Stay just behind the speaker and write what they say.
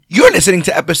You're listening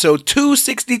to episode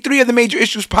 263 of the Major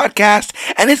Issues Podcast,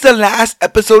 and it's the last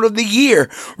episode of the year.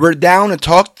 We're down to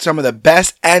talk some of the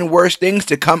best and worst things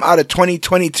to come out of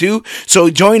 2022, so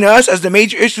join us as the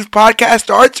Major Issues Podcast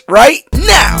starts right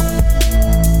now.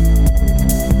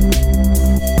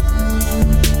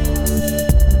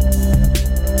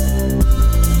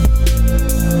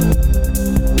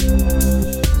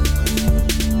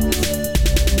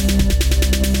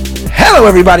 Hello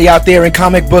everybody out there in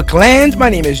comic book land. My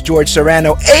name is George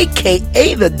Serrano,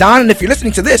 aka The Don, and if you're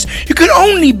listening to this, you could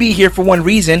only be here for one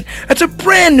reason. It's a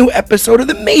brand new episode of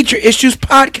the Major Issues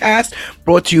Podcast,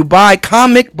 brought to you by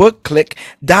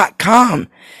comicbookclick.com.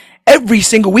 Every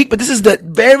single week, but this is the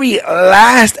very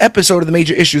last episode of the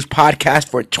Major Issues Podcast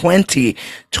for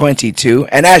 2022.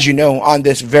 And as you know, on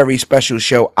this very special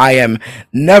show, I am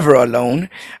never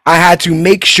alone. I had to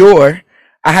make sure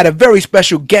I had a very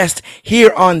special guest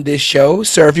here on this show.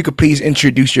 Sir, if you could please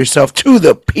introduce yourself to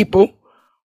the people.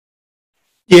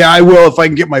 Yeah, I will if I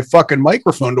can get my fucking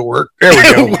microphone to work. There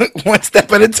we go. One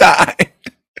step at a time.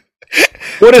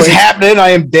 What is happening? I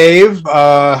am Dave.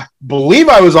 Believe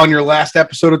I was on your last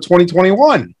episode of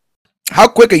 2021. How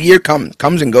quick a year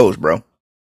comes and goes, bro.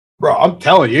 Bro, I'm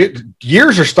telling you,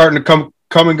 years are starting to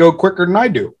come and go quicker than I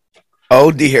do. Oh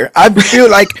dear. I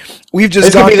feel like we've just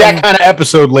it's gonna be that kind of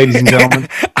episode, ladies and gentlemen.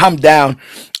 I'm down.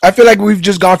 I feel like we've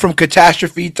just gone from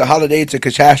catastrophe to holiday to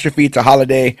catastrophe to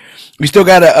holiday. We still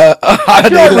got a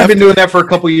holiday left. We've been doing that for a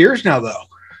couple of years now, though.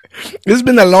 This has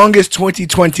been the longest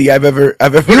 2020 I've ever.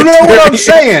 You know what I'm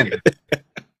saying?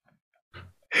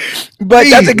 But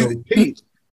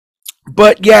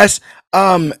but yes,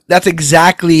 that's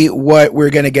exactly what we're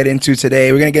going to get into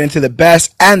today. We're going to get into the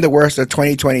best and the worst of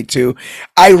 2022.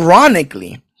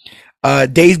 Ironically,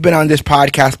 Dave's been on this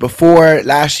podcast before,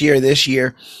 last year, this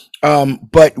year.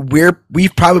 But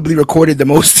we've probably recorded the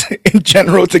most in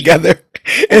general together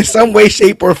in some way,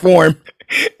 shape, or form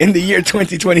in the year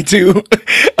 2022.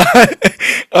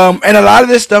 And a lot of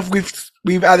this stuff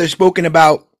we've either spoken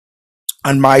about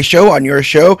on my show, on your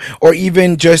show, or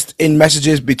even just in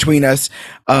messages between us.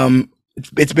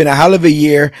 It's been a hell of a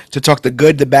year to talk the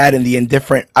good, the bad, and the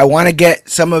indifferent. I want to get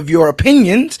some of your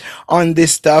opinions on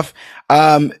this stuff.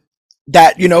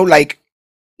 That, you know, like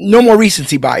no more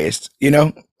recency bias, you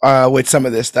know, with some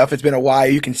of this stuff. It's been a while.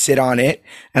 You can sit on it,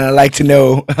 and I'd like to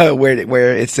know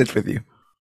where it sits with you.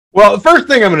 Well, the first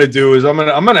thing I'm going to do is I'm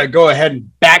going to go ahead and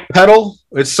backpedal.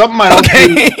 It's something I don't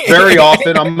do very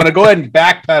often. I'm going to go ahead and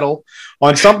backpedal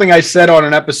on something I said on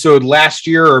an episode last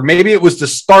year, or maybe it was the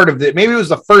start of it. Maybe it was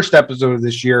the first episode of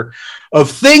this year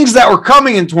of things that were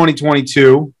coming in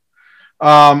 2022.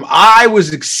 I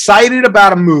was excited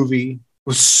about a movie. I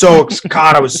was so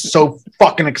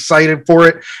fucking excited for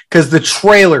it because the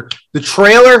trailer,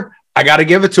 I got to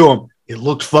give it to him. It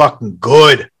looked fucking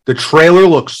good. The trailer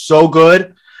looked so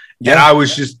good. Yeah. And I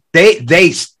was just,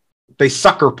 they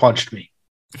sucker punched me.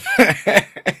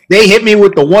 They hit me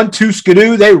with the 1-2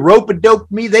 skidoo. They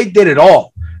rope-a-doped me. They did it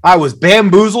all. I was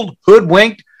bamboozled,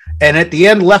 hoodwinked, and at the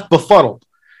end left befuddled.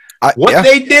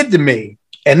 They did to me,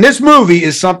 and this movie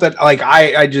is something like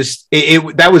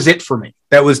that was it for me.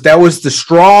 That was the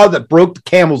straw that broke the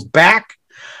camel's back.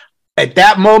 At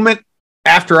that moment,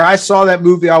 after I saw that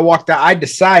movie, I walked out. I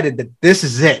decided that this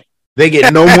is it. They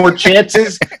get no more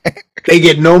chances. They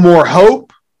get no more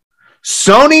hope.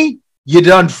 Sony, you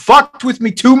done fucked with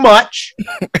me too much.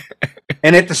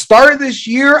 And at the start of this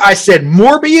year, I said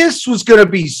Morbius was going to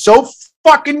be so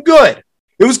fucking good.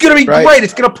 It was going to be great.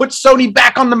 It's going to put Sony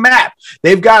back on the map.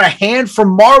 They've got a hand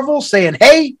from Marvel saying,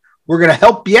 hey, we're going to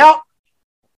help you out.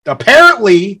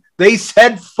 Apparently, they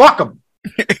said fuck them.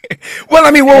 Well,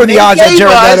 I mean, what were the odds that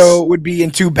Jared Leto would be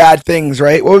in two bad things,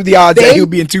 right? What were the odds that he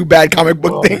would be in two bad comic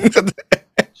book things?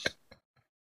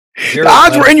 The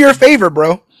odds were in your favor,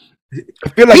 bro. I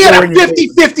feel like he had a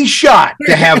 50-50 shot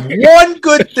to have one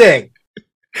good thing.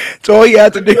 That's all he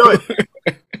had to do.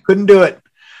 Couldn't do it.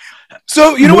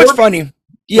 So, you know what's funny?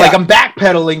 Yeah. Like, I'm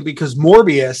backpedaling because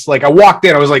Morbius, like, I walked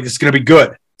in, I was like, this is going to be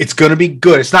good. It's going to be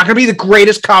good. It's not going to be the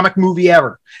greatest comic movie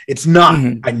ever. It's not.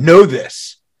 Mm-hmm. I know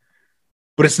this.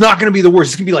 But it's not going to be the worst.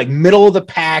 It's going to be like middle of the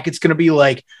pack. It's going to be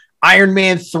like Iron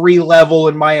Man 3 level,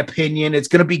 in my opinion. It's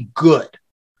going to be good.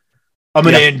 I'm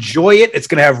going to enjoy it. It's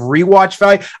going to have rewatch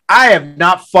value. I have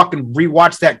not fucking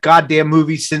rewatched that goddamn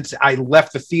movie since I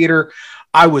left the theater.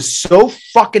 I was so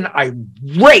fucking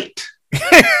irate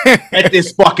at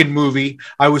this fucking movie.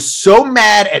 I was so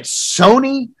mad at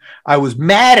Sony. I was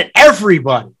mad at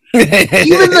everybody.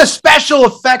 Even the special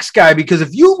effects guy, because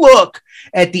if you look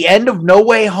at the end of No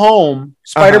Way Home,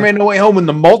 Spider-Man No Way Home, when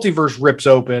the multiverse rips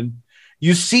open,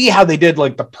 you see how they did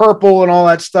like the purple and all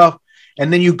that stuff.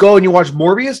 And then you go and you watch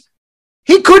Morbius.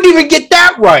 He couldn't even get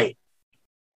that right.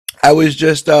 I was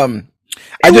just It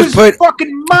was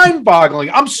fucking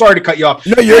mind-boggling. I'm sorry to cut you off.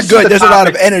 No, you're good. There's a lot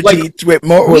of energy with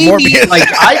Morbius. Like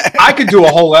I could do a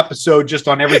whole episode just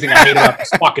on everything I hate about this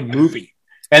fucking movie,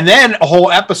 and then a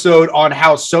whole episode on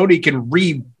how Sony can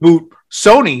reboot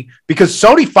Sony because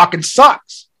Sony fucking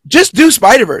sucks. Just do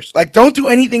Spider-Verse. Like, don't do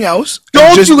anything else.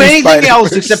 Don't do anything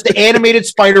else except the animated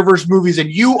Spider-Verse movies, and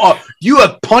you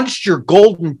have punched your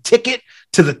golden ticket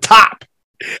to the top.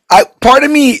 Part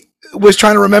of me was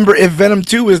trying to remember if Venom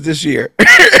 2 was this year.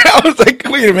 I was like,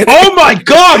 wait a minute. Oh my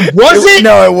God, was it?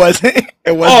 No, it wasn't.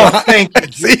 It was not. Thank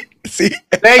you. See?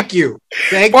 Thank you.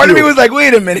 Part of me was like,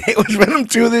 wait a minute, it was Venom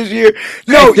 2 this year.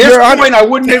 No, at this point, I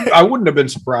wouldn't have been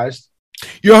surprised.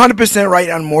 You're 100%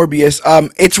 right on Morbius.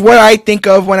 It's what I think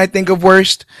of when I think of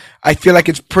worst. I feel like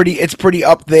it's pretty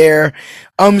up there.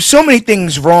 So many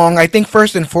things wrong. I think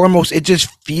first and foremost, it just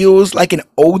feels like an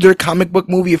older comic book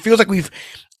movie. It feels like we've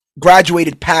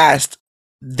graduated past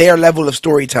their level of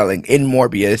storytelling in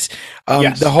Morbius.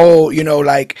 Yes. The whole,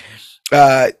 the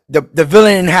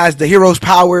villain has the hero's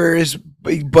powers,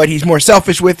 but he's more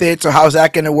selfish with it. So how's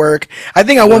that going to work? I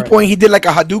think at one point he did like a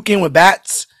Hadouken with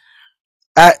bats.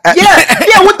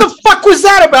 Yeah. What the fuck was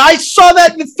that about? I saw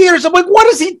that in the theaters. I'm like, what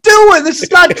is he doing? This is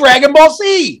not Dragon Ball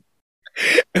Z.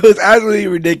 It was absolutely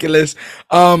ridiculous.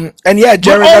 And yeah,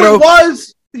 Jared Leto. It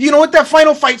was. You know what that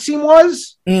final fight scene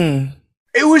was?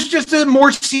 It was just a more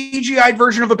CGI'd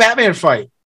version of a Batman fight.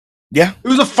 Yeah. It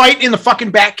was a fight in the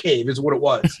fucking Batcave is what it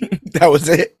was. That was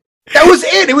it. That was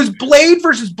it. It was Blade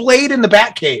versus Blade in the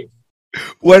Batcave.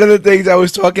 One of the things I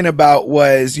was talking about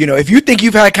was, if you think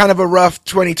you've had kind of a rough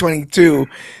 2022,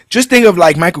 just think of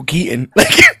like Michael Keaton.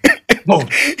 Like, oh,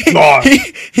 God.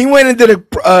 He went and did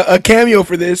a cameo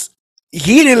for this.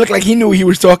 He didn't look like he knew what he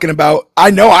was talking about.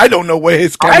 I don't know what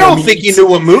his cameo I don't means. think he knew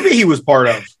what movie he was part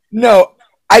of. No.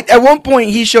 At one point,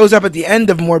 he shows up at the end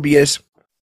of Morbius,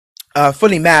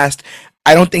 fully masked.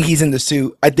 I don't think he's in the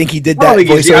suit. I think he did that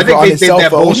voiceover on his cell phone. They did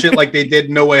that bullshit like they did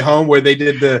No Way Home, where they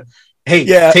did the, hey,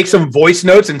 take some voice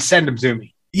notes and send them to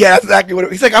me. Yeah, that's exactly what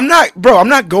he's like. I'm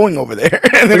not going over there.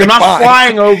 Like,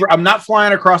 I'm not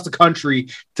flying across the country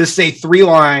to say 3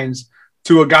 lines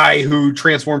to a guy who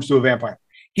transforms to a vampire.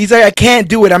 He's like, I can't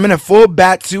do it. I'm in a full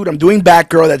bat suit. I'm doing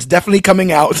Batgirl. That's definitely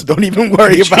coming out, so don't even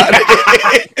worry about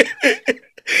it.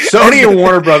 Sony and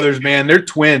Warner Brothers, man, they're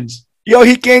twins. Yo,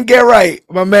 he can't get right,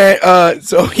 my man.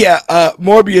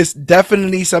 Morbius,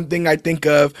 definitely something I think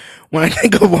of when I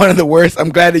think of one of the worst. I'm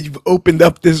glad that you've opened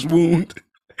up this wound.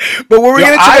 But what we're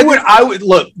gonna I would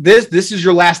look, this is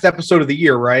your last episode of the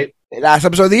year, right? Last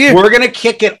episode of the year. We're gonna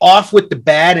kick it off with the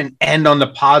bad and end on the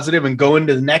positive and go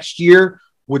into the next year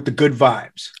with the good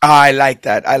vibes. I like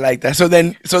that. So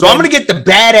I'm gonna get the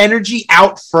bad energy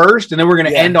out first, and then we're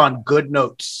gonna end on good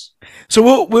notes.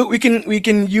 So we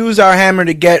can use our hammer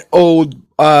to get old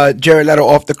Jared Leto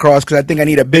off the cross, because I think I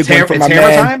need a big one for my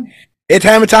man. Time? It's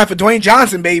hammer time for Dwayne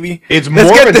Johnson, baby. It's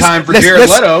Morbin time for Jared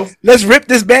Leto. Let's rip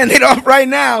this Band-Aid off right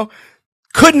now.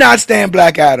 Could not stand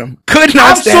Black Adam.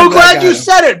 I'm so glad you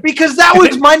said it, because that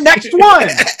was my next one.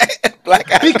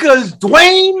 Black Adam. Because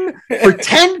Dwayne, for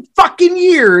 10 fucking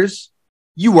years,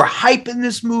 you were hyping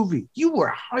this movie. You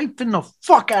were hyping the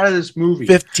fuck out of this movie.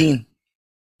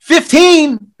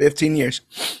 15 years.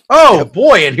 Oh,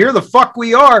 boy, and here the fuck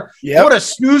we are. Yep. What a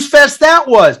snooze fest that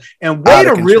was. And way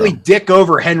to really dick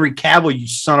over Henry Cavill, you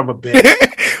son of a bitch.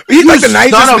 He's like the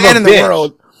nicest man in the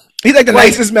world. He's like the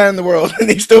nicest man in the world, and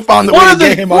they still found the way to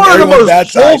get him on everyone's bad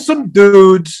side. One of the most wholesome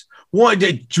dudes.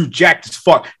 Dude, jacked as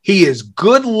fuck. He is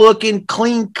good looking,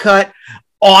 clean cut,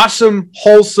 awesome,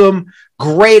 wholesome,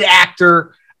 great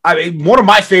actor. I mean, one of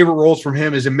my favorite roles from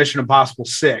him is in Mission Impossible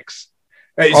 6.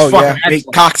 He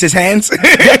cocks his hands.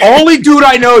 The only dude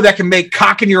I know that can make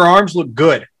cocking your arms look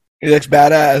good. He looks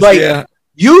badass.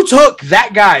 You took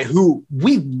that guy who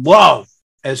we love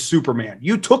as Superman.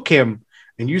 You took him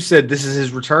and you said, this is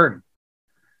his return.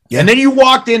 Yeah. And then you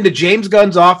walked into James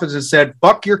Gunn's office and said,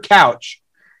 fuck your couch.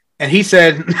 And he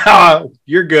said, nah,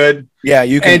 you're good. Yeah,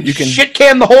 you can shit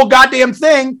can the whole goddamn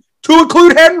thing to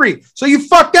include Henry. So you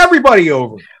fucked everybody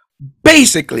over.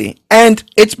 Basically. And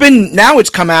it's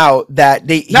come out that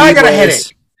I got a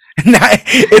headache.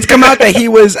 It's come out that he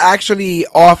was actually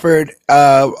offered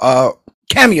a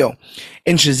cameo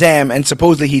in Shazam, and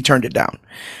supposedly he turned it down.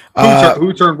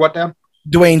 Who turned what down?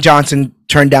 Dwayne Johnson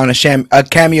turned down a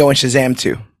cameo in Shazam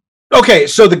 2. Okay,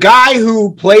 so the guy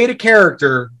who played a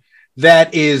character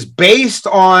that is based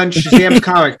on Shazam's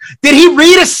comic, did he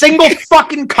read a single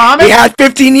fucking comic? He had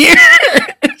 15 years.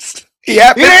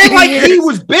 It ain't like he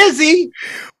was busy.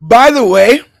 By the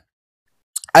way,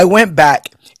 I went back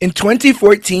in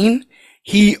 2014.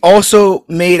 he also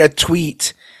made a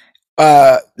tweet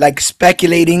like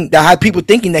speculating that had people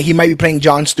thinking that he might be playing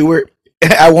Jon Stewart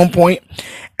at one point,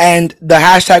 and the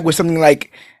hashtag was something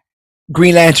like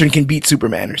Green Lantern can beat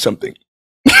Superman or something.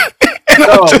 And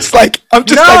I'm just like,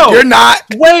 you're not,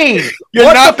 Wayne.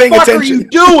 You're not paying attention. What are you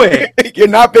doing? You're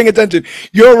not paying attention.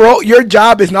 Your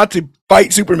job is not to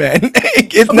fight Superman.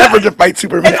 It's never to fight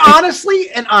Superman.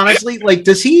 And honestly, like,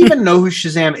 does he even know who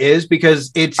Shazam is?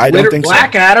 Because it's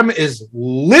Black Adam is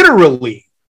literally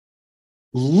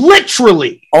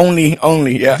only,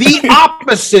 yeah, the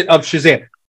opposite of Shazam.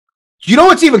 You know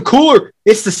what's even cooler?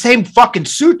 It's the same fucking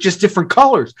suit, just different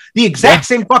colors. The exact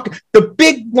same fucking, the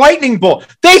big lightning bolt.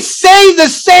 They say the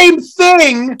same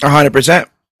thing 100%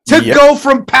 to go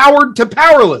from powered to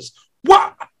powerless.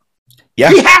 What? Yeah,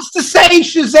 he has to say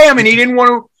Shazam, and he didn't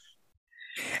want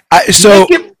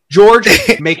to. George,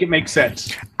 make it make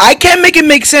sense. I can't make it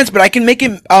make sense, but I can make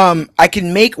it. I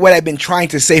can make what I've been trying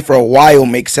to say for a while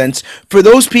make sense for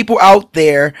those people out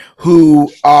there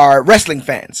who are wrestling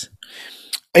fans.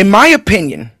 In my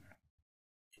opinion,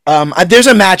 there's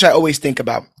a match I always think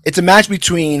about. It's a match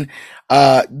between,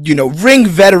 ring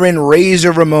veteran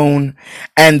Razor Ramon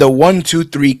and the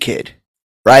 1-2-3 Kid,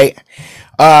 right?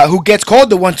 Who gets called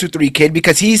the 1-2-3 Kid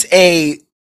because he's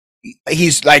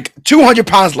like 200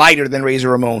 pounds lighter than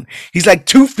Razor Ramon. He's like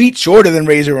 2 feet shorter than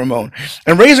Razor Ramon.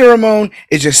 And Razor Ramon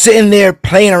is just sitting there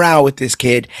playing around with this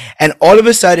kid. And all of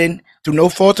a sudden, through no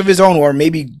fault of his own, or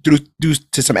maybe due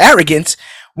to some arrogance,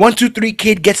 1-2-3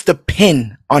 Kid gets the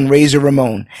pin on Razor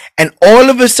Ramon. And all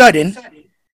of a sudden,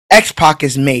 X-Pac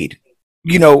is made.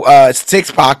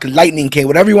 6-Pac, Lightning King,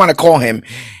 whatever you want to call him.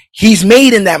 He's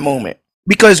made in that moment.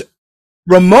 Because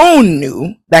Ramon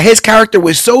knew that his character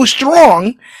was so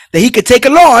strong that he could take a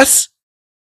loss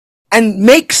and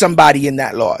make somebody in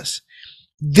that loss.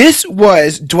 This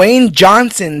was Dwayne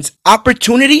Johnson's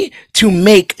opportunity to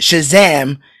make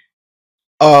Shazam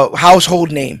a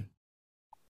household name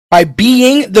by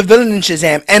being the villain in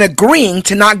Shazam and agreeing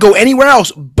to not go anywhere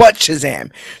else but Shazam.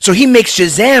 So he makes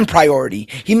Shazam priority.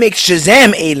 He makes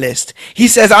Shazam A-list. He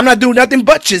says, I'm not doing nothing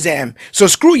but Shazam. So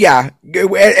screw ya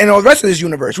and all the rest of this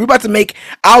universe. We're about to make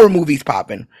our movies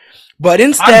popping. But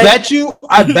instead, I bet you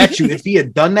if he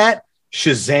had done that,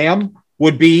 Shazam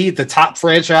would be the top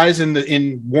franchise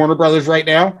in Warner Brothers right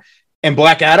now, and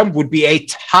Black Adam would be a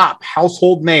top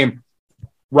household name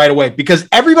right away, because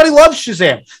everybody loves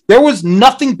Shazam. There was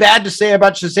nothing bad to say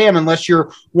about Shazam unless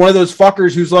you're one of those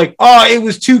fuckers who's like, oh, it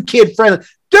was too kid friendly.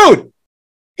 Dude,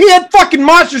 he had fucking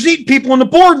monsters eating people in the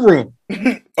boardroom.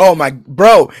 Oh my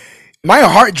my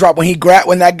heart dropped when he grabbed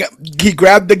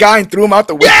the guy and threw him out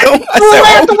the window. Yeah, threw him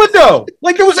out the window.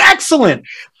 Like, it was excellent.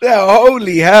 Yeah,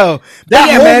 holy hell.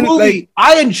 That movie,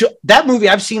 I enjoy that movie.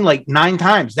 I've seen like 9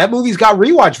 times. That movie's got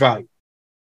rewatch value.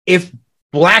 If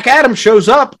Black Adam shows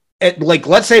up,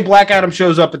 let's say Black Adam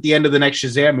shows up at the end of the next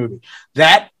Shazam movie,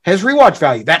 that has rewatch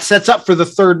value. That sets up for the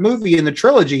 3rd movie in the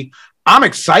trilogy. I'm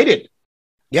excited.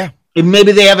 Yeah. And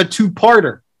maybe they have a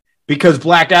 2-parter because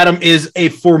Black Adam is a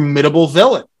formidable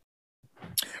villain.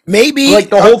 Maybe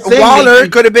like the whole thing. Waller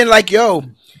could have been like, yo,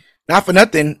 not for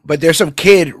nothing, but there's some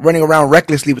kid running around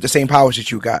recklessly with the same powers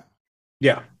that you got.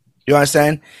 Yeah. You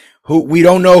understand? Who we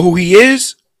don't know who he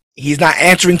is. He's not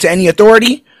answering to any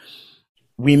authority.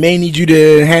 We may need you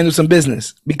to handle some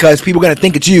business because people are going to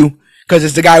think it's you because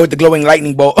it's the guy with the glowing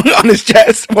lightning bolt on his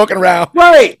chest walking around.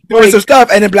 Right. Doing some stuff.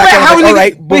 And then Black Adam's like, all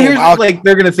right, boom.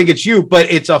 They're going to think it's you,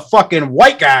 but it's a fucking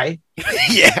white guy.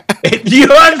 Yeah. You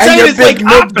know what I'm saying? Your it's big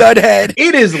milk dud head.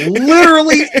 It is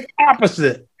literally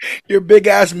opposite. Your big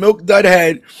ass milk dud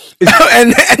head.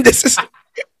 and this is...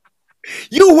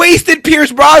 You wasted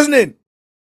Pierce Brosnan.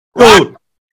 Dude.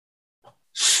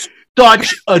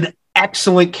 Such an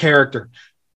excellent character.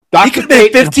 Dr.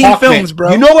 Fate 15 films,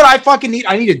 bro. You know what I fucking need?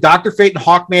 I need a Dr. Fate and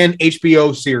Hawkman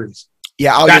HBO series.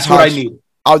 Yeah, that's what I need.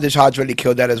 Aldrich Hodge really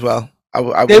killed that as well.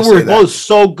 They were both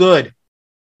so good.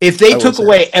 If they took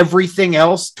away everything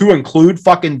else to include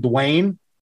fucking Dwayne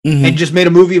and just made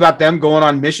a movie about them going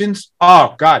on missions,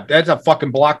 oh god, that's a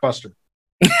fucking blockbuster.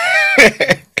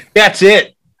 That's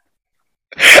it.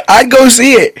 I'd go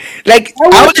see it. Like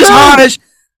Aldrich Hodge.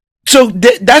 So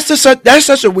that's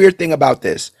such a weird thing about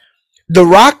this. The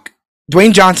Rock,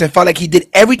 Dwayne Johnson, felt like he did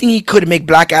everything he could to make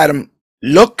Black Adam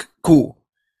look cool.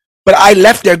 But I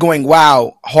left there going,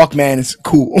 wow, Hawkman is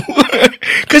cool.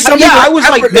 Because I was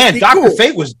like, man, Dr.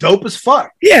 Fate was dope as fuck.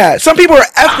 Yeah, some people are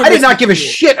I did not give a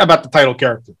shit about the title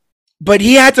character. But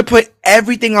he had to put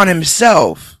everything on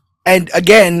himself. And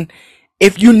again,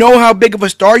 if you know how big of a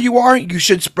star you are, you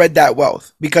should spread that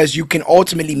wealth because you can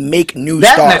ultimately make new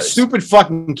stars. That stupid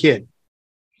fucking kid.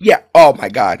 Yeah. Oh my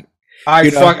God.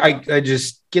 I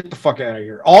just get the fuck out of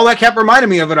here. All that kept reminding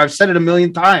me of it. I've said it a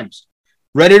million times.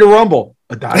 Ready to Rumble.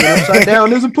 A diamond upside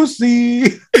down is a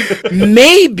pussy.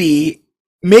 Maybe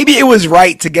it was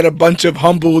right to get a bunch of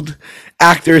humbled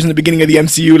actors in the beginning of the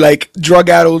MCU, like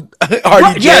drug-addled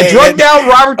RDJ. Yeah, drugged out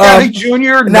Robert Downey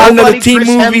Jr. Not another team Chris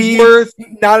movie. Hemsworth.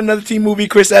 Not another team movie.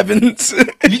 Chris Evans.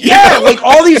 Yeah, like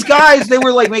all these guys, they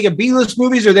were like making B-list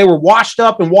movies, or they were washed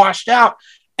up and washed out.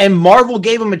 And Marvel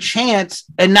gave them a chance.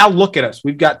 And now look at us.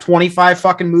 We've got 25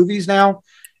 fucking movies now,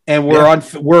 and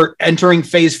we're entering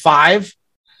phase 5.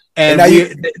 And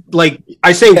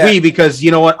I say we because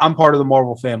you know what? I'm part of the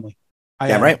Marvel family.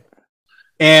 Right.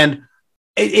 And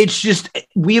it's just,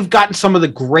 we've gotten some of the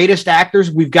greatest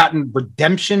actors. We've gotten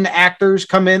redemption actors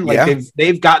come in. Like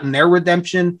they've gotten their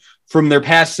redemption from their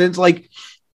past sins. Like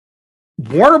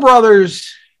Warner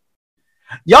Brothers,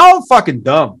 y'all fucking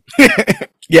dumb.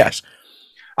 Yes.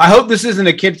 I hope this isn't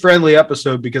a kid-friendly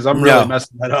episode because I'm really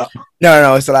messing that up.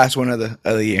 No, it's the last one of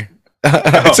the year.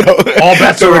 So all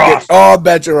bets are off. All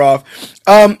bets are off.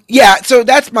 So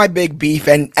that's my big beef,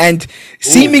 and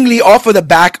seemingly off of the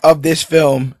back of this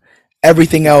film,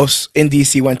 everything else in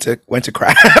DC went to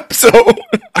crap. So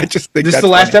I just think this is the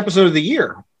last episode of the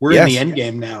year. We're in the end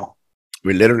game now.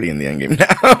 We're literally in the end game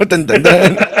now. Dun, dun,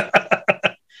 dun.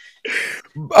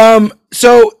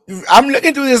 So I'm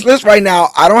looking through this list right now.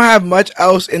 I don't have much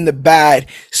else in the bad.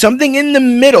 Something in the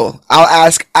middle, I'll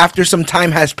ask after some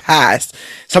time has passed.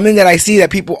 Something that I see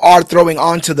that people are throwing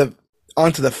onto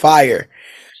the fire.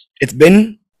 It's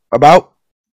been about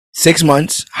 6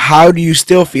 months. How do you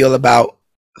still feel about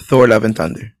Thor: Love and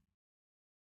Thunder?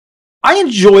 I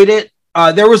enjoyed it.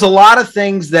 There was a lot of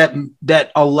things that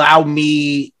allow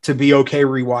me to be okay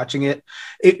rewatching it.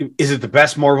 Is it the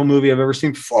best Marvel movie I've ever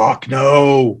seen? Fuck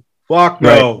no.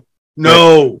 Right.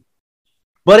 No.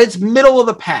 But it's middle of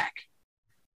the pack.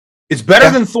 It's better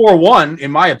than Thor 1,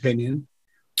 in my opinion.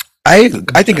 I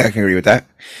think I can agree with that.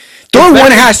 Thor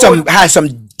 1 has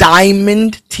some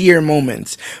diamond tier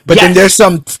moments, but then there's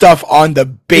some stuff on the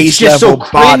base it's just level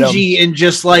so bottom. Cringy and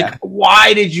just like,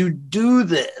 why did you do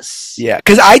this? Yeah,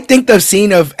 because I think the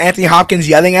scene of Anthony Hopkins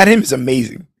yelling at him is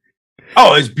amazing.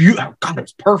 Oh, it's beautiful. God,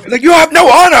 it's perfect. Like, you have no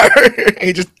honor.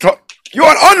 He just you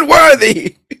are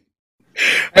unworthy.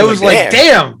 It was like,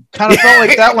 damn. Kind of felt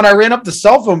like that when I ran up the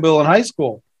cell phone bill in high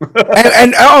school.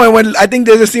 and when I think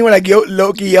there's a scene when like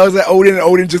Loki yells at Odin, and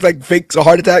Odin just like fakes a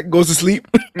heart attack and goes to sleep.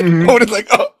 Mm-hmm. Odin's like,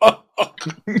 oh.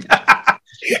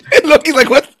 And Loki's like,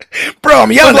 what? Bro,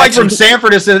 I'm yelling like from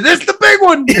Sanford. It says, this is the big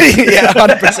one. Yeah,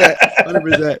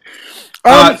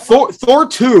 100%. Thor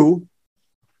 2,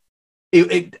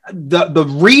 the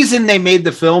reason they made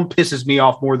the film pisses me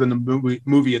off more than the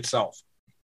movie itself.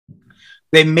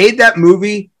 They made that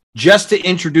movie just to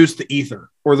introduce the ether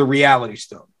or the reality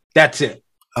stone. That's it.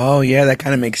 Oh, yeah, that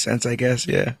kind of makes sense, I guess,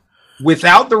 yeah.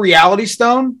 Without the reality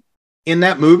stone in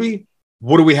that movie,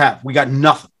 what do we have? We got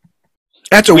nothing.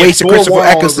 That's a waste of Christopher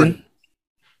Eccleston.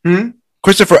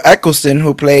 Christopher Eccleston,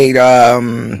 who played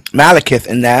Malekith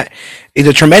in that, is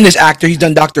a tremendous actor. He's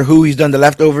done Doctor Who. He's done The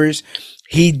Leftovers.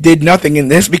 He did nothing in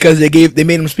this because they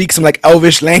made him speak some like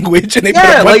Elvish language, and they put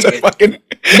a bunch of fucking.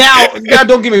 Now,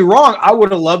 don't get me wrong. I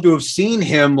would have loved to have seen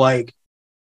him like.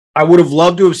 I would have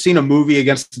loved to have seen a movie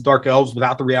against the Dark Elves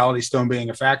without the Reality Stone being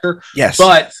a factor. Yes,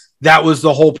 but that was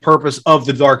the whole purpose of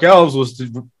the Dark Elves, was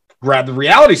to grab the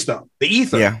Reality Stone, the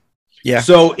ether. Yeah.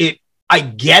 So I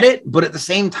get it, but at the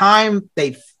same time,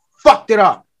 they fucked it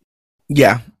up.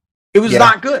 Yeah. It was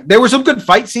not good. There were some good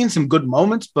fight scenes, some good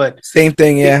moments, but same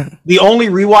thing. Yeah. The only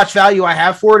rewatch value I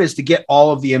have for it is to get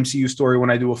all of the MCU story when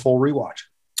I do a full rewatch.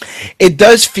 It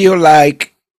does feel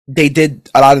like they did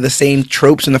a lot of the same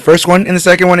tropes in the first one and the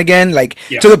second one again,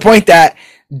 to the point that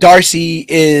Darcy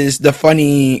is the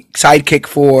funny sidekick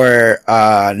for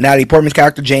Natalie Portman's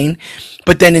character Jane,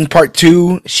 but then in part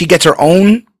 2 she gets her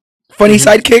own funny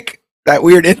sidekick, that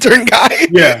weird intern guy.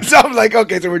 Yeah. So I'm like,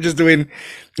 okay, so we're just doing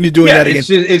that again.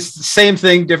 It's the same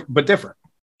thing, but different.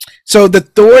 So the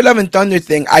Thor: Love and Thunder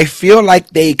thing, I feel like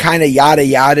they kind of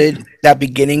yada-yada'd that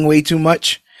beginning way too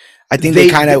much. I think they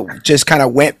kind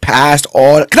of went past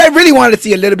all, because I really wanted to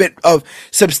see a little bit of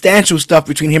substantial stuff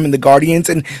between him and the Guardians,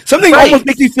 and something almost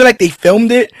makes me feel like they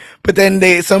filmed it, but then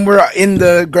they somewhere in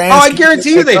the grand. Oh, I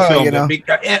guarantee you they filmed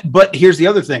it. But here's the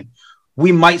other thing: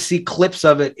 we might see clips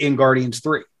of it in Guardians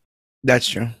 3. That's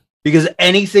true. Because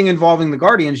anything involving the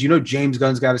Guardians, James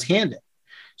Gunn's got his hand in.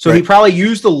 So he probably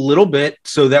used a little bit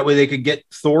so that way they could get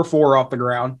Thor 4 off the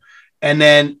ground, and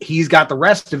then he's got the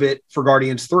rest of it for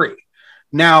Guardians 3.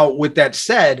 Now, with that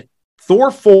said,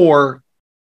 Thor 4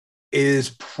 is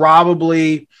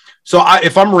probably... So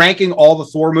if I'm ranking all the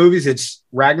Thor movies, it's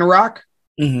Ragnarok,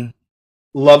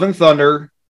 Love and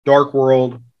Thunder, Dark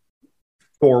World,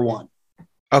 Thor 1.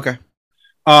 Okay.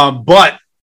 But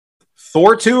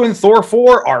Thor 2 and Thor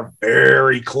 4 are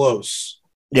very close.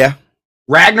 Yeah.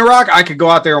 Ragnarok, I could go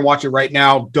out there and watch it right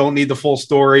now. Don't need the full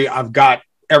story. I've got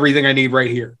everything I need right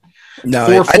here. No,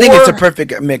 Thor I think 4, it's a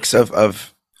perfect mix of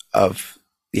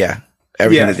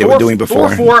everything that they were doing before.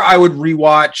 Thor 4, I would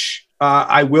rewatch.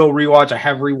 I will rewatch. I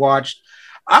have rewatched.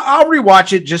 I'll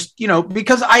rewatch it just,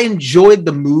 because I enjoyed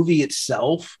the movie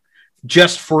itself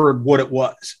just for what it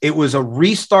was. It was a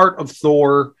restart of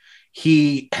Thor.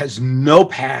 He has no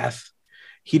path.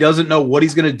 He doesn't know what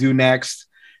he's going to do next.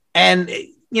 And,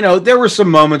 there were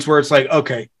some moments where it's like,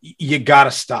 okay, you got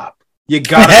to stop. You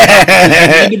got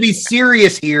to You need to be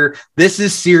serious here. This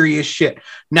is serious shit.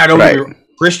 Now, don't get me wrong.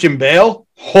 Christian Bale,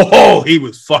 he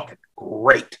was fucking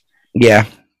great. Yeah.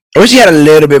 I wish he had a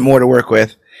little bit more to work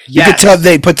with. Yes. You could tell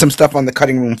they put some stuff on the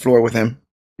cutting room floor with him.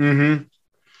 Mm-hmm.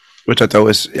 Which I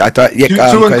thought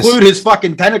to include his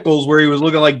fucking tentacles where he was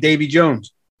looking like Davy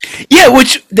Jones. Yeah,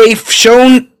 which they've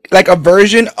shown like a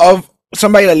version of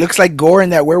somebody that looks like Gore in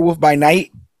that Werewolf by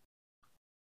Night.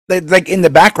 Like in the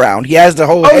background. He has the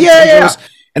whole yeah.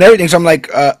 and everything. So I'm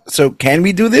like, so can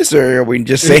we do this, or are we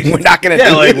just saying we're not gonna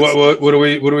do like this? what are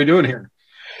we doing here?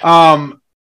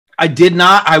 I did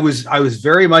not. I was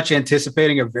very much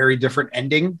anticipating a very different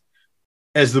ending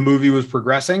as the movie was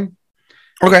progressing.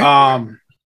 Okay.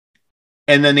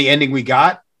 And then the ending we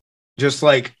got, just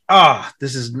like,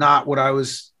 this is not what I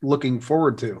was looking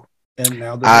forward to. And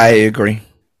now I agree.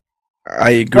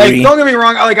 Like, don't get me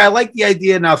wrong. I like the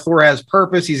idea now. Thor has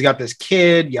purpose. He's got this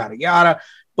kid, yada yada.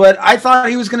 But I thought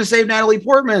he was going to save Natalie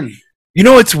Portman. You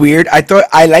know what's weird? I thought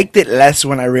I liked it less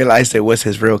when I realized it was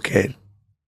his real kid.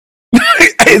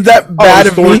 Is that bad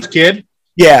of Thor's me? Kid?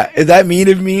 Yeah. Is that mean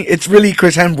of me? It's really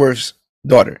Chris Hemsworth's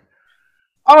daughter.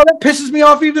 Oh, that pisses me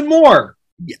off even more.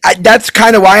 That's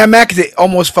kind of why I'm mad, because it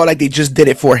almost felt like they just did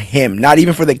it for him, not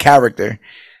even for the character.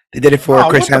 They did it for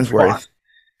Chris Hemsworth.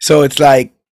 So it's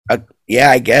like, yeah,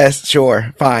 I guess,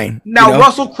 sure, fine. Now,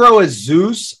 Russell Crowe as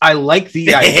Zeus, I like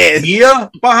the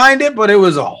idea behind it, but it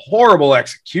was a horrible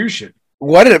execution.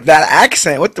 What that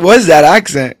accent? What was that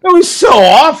accent? It was so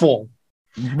awful.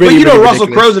 Really, but Russell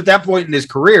Crowe's at that point in his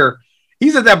career.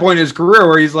 He's at that point in his career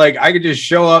where he's like, I could just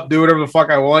show up, do whatever the fuck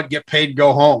I want, get paid,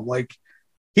 go home. Like,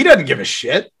 he doesn't give a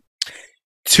shit.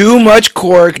 Too much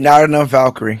Korg, not enough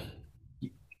Valkyrie.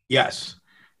 Yes.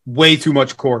 Way too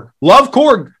much Korg. Love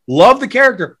Korg. Love the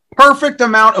character. Perfect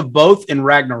amount of both in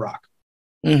Ragnarok.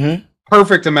 Mm-hmm.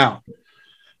 Perfect amount.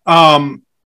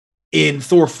 In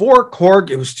Thor 4, Korg,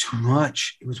 it was too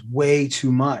much. It was way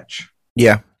too much.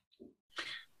 Yeah.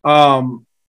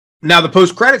 Now, the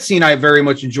post-credit scene I very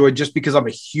much enjoyed just because I'm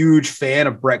a huge fan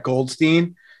of Brett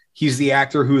Goldstein. He's the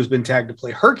actor who has been tagged to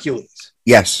play Hercules.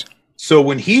 Yes. So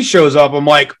when he shows up, I'm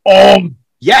like, oh,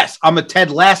 yes. I'm a Ted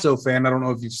Lasso fan. I don't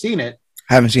know if you've seen it.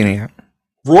 I haven't seen it yet.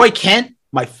 Roy Kent,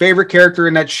 my favorite character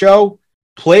in that show,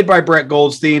 played by Brett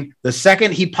Goldstein. The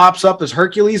second he pops up as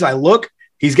Hercules, I look.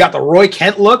 He's got the Roy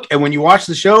Kent look. And when you watch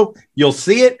the show, you'll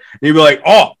see it. And you'll be like,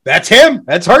 oh, that's him.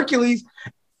 That's Hercules.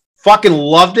 Fucking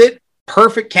loved it.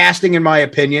 Perfect casting, in my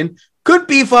opinion. Could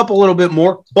beef up a little bit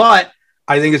more, but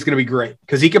I think it's going to be great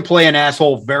because he can play an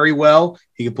asshole very well.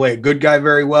 He can play a good guy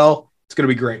very well. It's going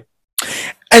to be great.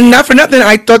 And not for nothing,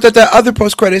 I thought that the other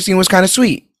post-credit scene was kind of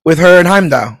sweet with her and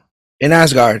Heimdall in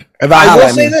Asgard. Valhalla, I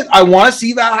will say this. I want to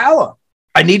see Valhalla.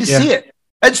 I need to see it.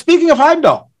 And speaking of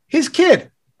Heimdall, his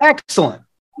kid, excellent.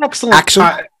 Axel?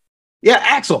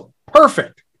 Axel.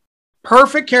 Perfect.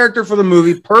 Perfect character for the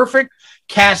movie. Perfect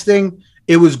casting.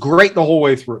 It was great the whole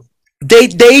way through. They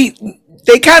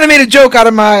kind of made a joke out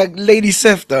of my Lady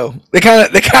Sif, though. They kind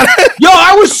of. Yo,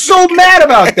 I was so mad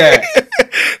about that.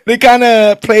 They kind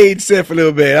of played Sif a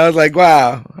little bit. I was like,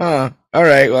 wow, huh? All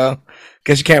right, well,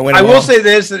 guess you can't win. I will say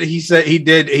this: that he said he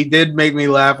did make me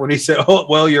laugh when he said, "Oh,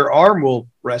 well, your arm will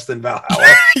rest in Valhalla."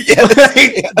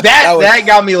 that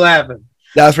got me laughing.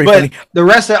 That was pretty funny. The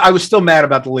rest, I was still mad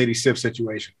about the Lady Sif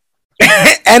situation.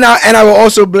 and I will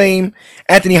also blame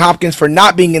Anthony Hopkins for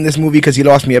not being in this movie because he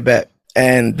lost me a bet,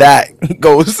 and that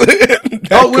goes.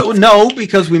 No,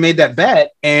 because we made that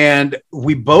bet and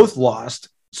we both lost.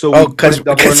 So because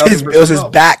it was his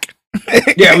back.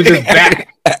 Yeah, it was his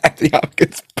back. Anthony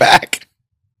Hopkins' back.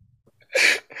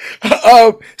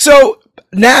 So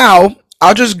now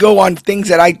I'll just go on things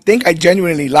that I think I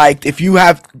genuinely liked. If you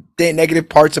have the negative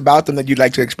parts about them that you'd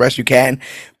like to express, you can.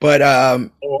 But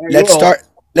let's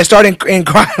start in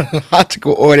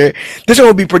chronological order. This one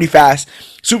will be pretty fast.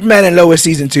 Superman and Lois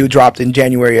season 2 dropped in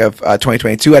January of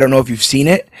 2022. I don't know if you've seen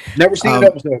it. Never seen an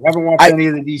episode. I haven't watched any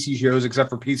of the DC shows except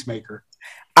for Peacemaker.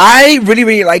 I really,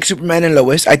 really like Superman and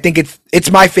Lois. I think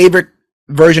it's my favorite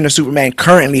version of Superman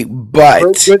currently,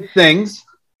 but good things.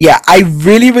 Yeah, I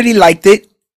really, really liked it.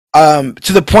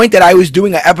 To the point that I was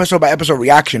doing an episode by episode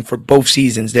reaction for both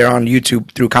seasons. They're on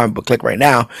YouTube through Comic Book Click right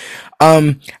now.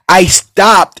 I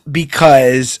stopped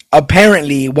because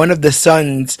apparently one of the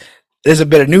sons, there's a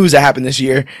bit of news that happened this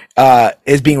year,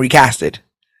 is being recasted.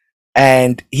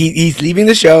 And he's leaving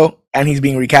the show and he's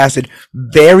being recasted.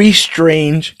 Very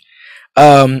strange.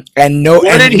 What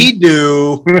did he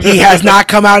do? He has not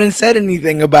come out and said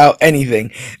anything about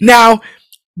anything. Now,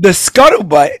 the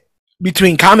scuttlebutt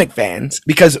between comic fans,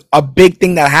 because a big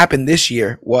thing that happened this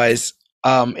year was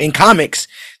in comics,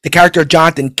 the character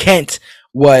Jonathan Kent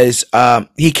was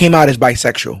he came out as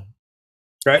bisexual.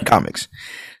 Right. In comics.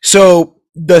 So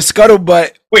the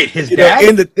scuttlebutt. Wait, his dad?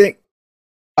 In the thing.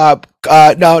 No,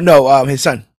 his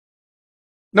son.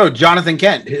 No, Jonathan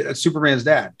Kent, Superman's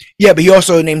dad. Yeah, but he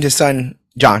also named his son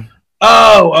John.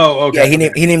 Okay. Yeah,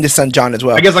 he named his son John as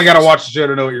well. I guess I gotta watch the show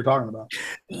to know what you're talking about.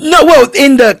 No, well,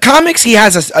 in the comics, he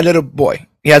has a little boy.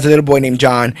 He has a little boy named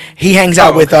John. He hangs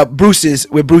out with Bruce's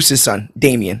son,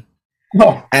 Damian.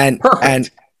 Oh, and perfect. And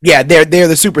yeah, they're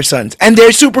the super sons, and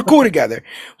they're super cool together.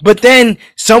 But then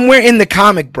somewhere in the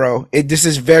comic, bro, this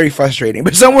is very frustrating.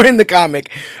 But somewhere in the comic,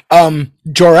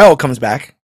 Jor-El comes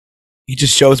back. He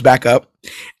just shows back up,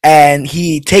 and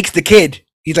he takes the kid.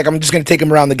 He's like, I'm just going to take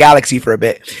him around the galaxy for a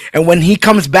bit. And when he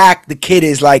comes back, the kid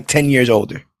is like 10 years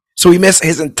older. So he missed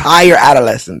his entire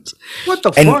adolescence. What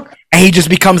the fuck? And he just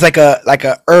becomes like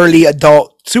a early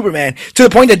adult Superman, to the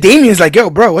point that Damian's like, yo,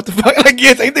 bro, what the fuck? Like,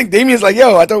 yes, I think Damian's like,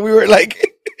 yo, I thought we were like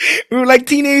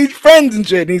teenage friends and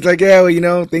shit. And he's like, yeah,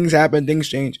 well, things happen, things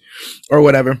change or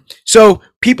whatever. So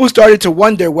people started to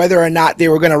wonder whether or not they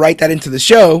were going to write that into the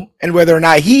show and whether or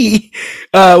not he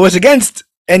was against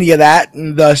any of that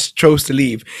and thus chose to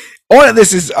leave. All of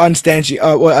this is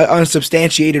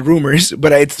unsubstantiated rumors,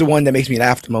 but it's the one that makes me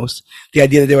laugh the most. The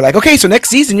idea that they were like, okay, so next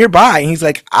season you're bye. And he's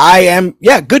like,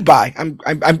 goodbye.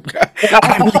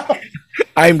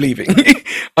 I'm leaving.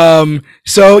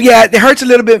 So yeah, it hurts a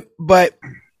little bit, but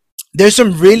there's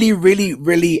some really, really,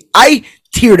 really, I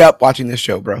teared up watching this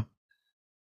show, bro.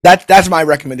 That's my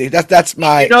recommendation. That's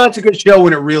my, that's a good show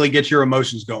when it really gets your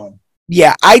emotions going.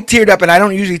 Yeah, I teared up, and I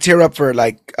don't usually tear up for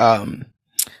like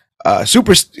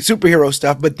superhero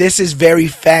stuff, but this is very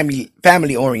family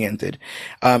oriented.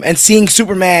 And seeing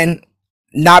Superman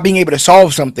not being able to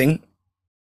solve something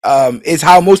is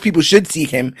how most people should see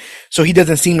him. So he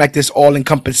doesn't seem like this all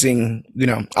encompassing,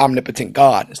 omnipotent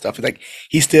God and stuff. It's like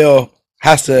he still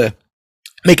has to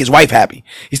make his wife happy.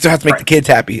 He still has to make the kids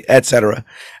happy, etc.,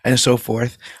 and so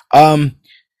forth.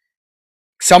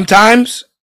 Sometimes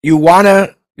you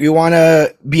wanna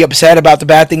be upset about the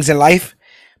bad things in life,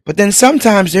 but then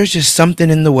sometimes there's just something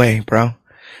in the way, bro.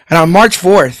 And on March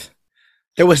 4th,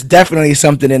 there was definitely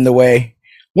something in the way.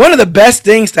 One of the best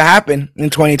things to happen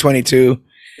in 2022,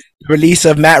 the release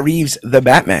of Matt Reeves' The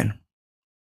Batman.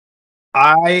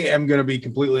 I am going to be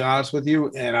completely honest with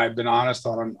you, and I've been honest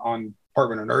on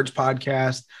Apartment of Nerds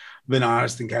podcast. I've been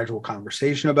honest in casual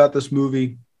conversation about this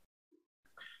movie.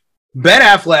 Ben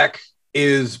Affleck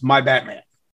is my Batman.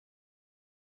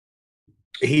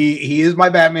 He is my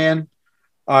Batman.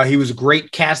 He was a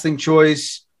great casting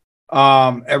choice.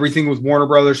 Everything with Warner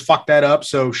Brothers fucked that up.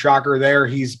 So shocker there.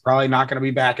 He's probably not going to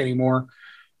be back anymore.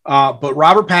 But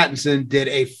Robert Pattinson did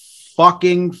a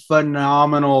fucking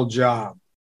phenomenal job.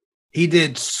 He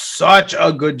did such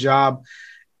a good job.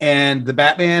 And the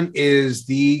Batman is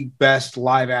the best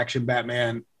live action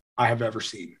Batman I have ever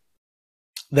seen.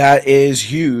 That is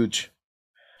huge.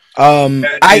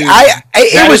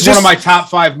 It was one of my top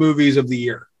 5 movies of the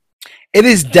year. It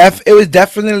was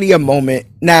definitely a moment.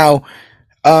 Now,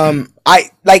 I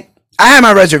had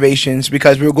my reservations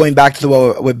because we were going back to the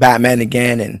well with Batman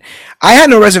again, and I had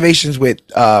no reservations with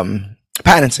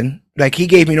Pattinson. Like, he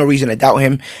gave me no reason to doubt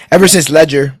him. Ever since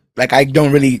Ledger, like, I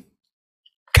don't really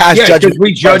cast judgment.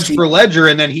 We judged for Ledger,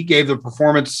 and then he gave the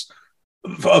performance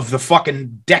of the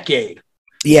fucking decade.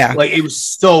 Yeah, like, it was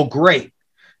so great.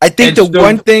 I think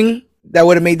one thing that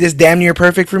would have made this damn near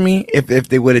perfect for me if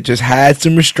they would have just had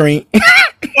some restraint.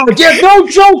 Yeah, no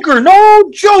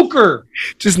Joker.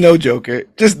 Just no Joker.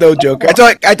 I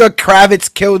thought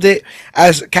Kravitz killed it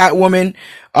as Catwoman.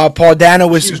 Paul Dano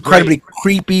was incredibly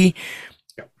creepy.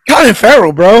 Colin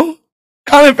Farrell, bro.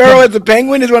 Colin Farrell as the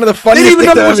Penguin is one of the funniest. Didn't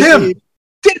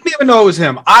even know it was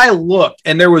him. I looked,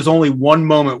 and there was only one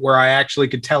moment where I actually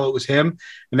could tell it was him,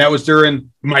 and that was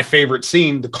during my favorite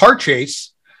scene, the car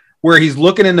chase, where he's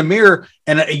looking in the mirror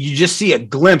and you just see a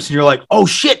glimpse and you're like, oh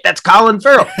shit, that's Colin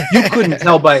Farrell. You couldn't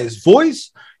tell by his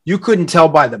voice. You couldn't tell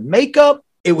by the makeup.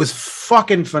 It was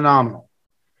fucking phenomenal.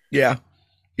 Yeah.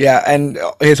 Yeah, and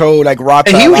his whole like rock.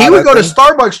 And he would go to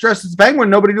Starbucks dressed as Penguin.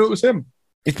 Nobody knew it was him.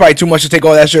 It's probably too much to take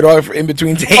all that shit off in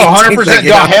between takes. 100%. Like,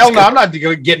 hell no, I'm not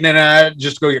getting in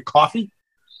just to go get coffee.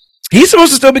 He's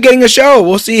supposed to still be getting a show.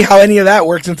 We'll see how any of that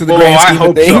works into the grand scheme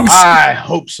of things. I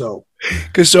hope so.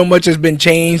 Because so much has been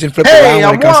changed and flipped around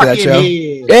when it comes to that show.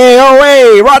 Here. Hey, oh,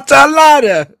 hey,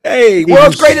 Ratalada. Hey,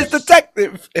 world's greatest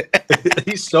detective.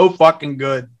 He's so fucking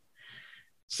good.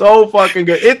 So fucking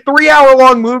good. It 3-hour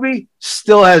long movie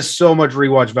still has so much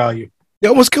rewatch value. They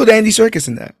almost killed Andy Serkis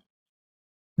in that.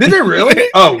 Did they really?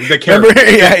 Oh, the character.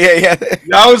 Yeah.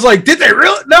 I was like, did they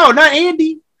really? No, not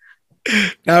Andy.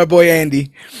 Not our boy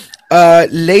Andy.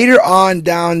 Later on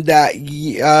down that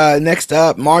next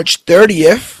up, March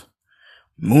 30th,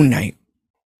 Moon Knight.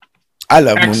 I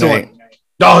love Moon Knight.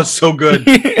 Oh, it's so good.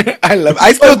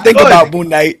 I still think about Moon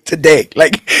Knight today.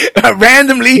 Like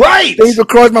randomly, right? Things will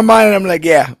cross my mind, and I'm like,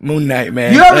 yeah, Moon Knight,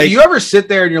 man. You ever sit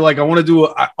there and you're like, I want to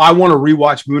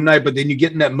rewatch Moon Knight, but then you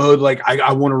get in that mode like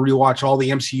I want to rewatch all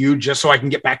the MCU just so I can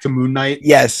get back to Moon Knight.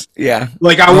 Yes, yeah.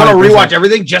 Like I want to rewatch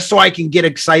everything just so I can get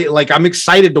excited. Like I'm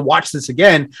excited to watch this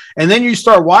again, and then you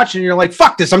start watching, and you're like,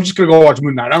 fuck this, I'm just gonna go watch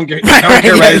Moon Knight. I don't care about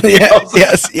anything else.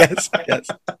 Yes.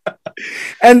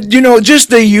 And just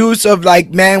the use of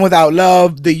like Man Without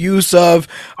Love, the use of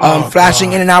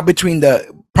flashing in and out between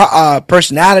the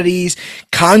personalities,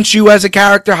 Khonshu as a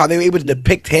character, how they were able to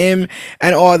depict him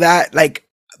and all that, like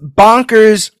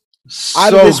bonkers,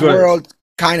 out of this world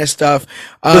kind of stuff.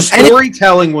 The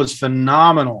storytelling was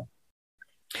phenomenal.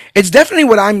 It's definitely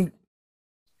what I'm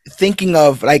thinking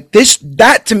of. Like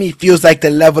that to me feels like the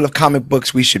level of comic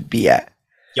books we should be at.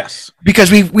 Yes,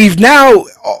 because we've now,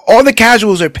 all the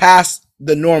casuals are past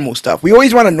the normal stuff. We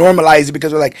always want to normalize it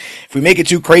because we're like, if we make it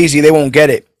too crazy, they won't get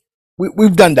it.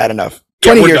 We've done that enough.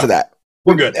 20 years of that.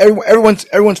 We're good.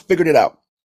 Everyone's figured it out.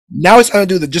 Now it's time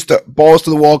to do just the balls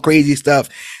to the wall crazy stuff.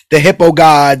 The hippo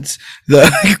gods, the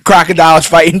crocodiles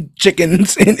fighting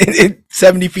chickens in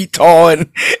 70 feet tall in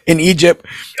Egypt.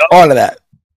 Yep. All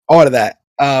of that.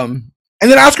 And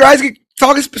then Oscar Isaac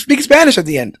speaking Spanish at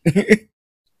the end.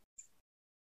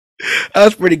 That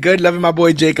was pretty good. Loving my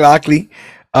boy Jake Lockley.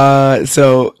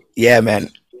 So yeah, man,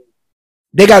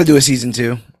 they got to do a season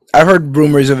 2. I've heard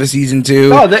rumors of a season 2.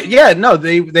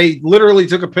 They literally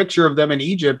took a picture of them in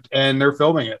Egypt and they're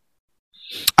filming it.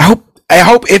 I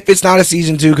hope if it's not a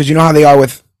season 2, because you know how they are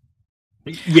with.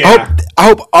 Yeah. I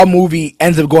hope a movie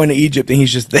ends up going to Egypt and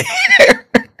he's just there.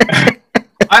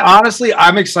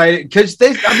 I'm excited because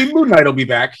Moon Knight will be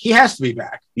back. He has to be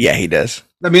back. Yeah, he does.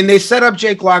 I mean, they set up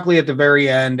Jake Lockley at the very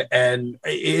end, and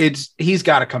he's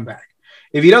got to come back.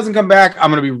 If he doesn't come back,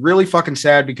 I'm going to be really fucking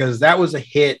sad because that was a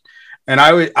hit, and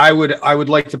I would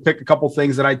like to pick a couple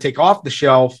things that I'd take off the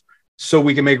shelf so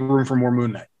we can make room for more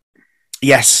Moon Knight.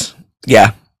 Yes,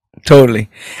 yeah, totally.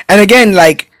 And again,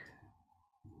 like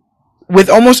with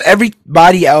almost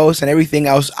everybody else and everything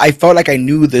else, I felt like I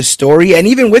knew the story, and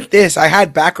even with this, I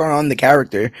had background on the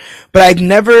character, but I've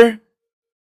never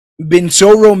been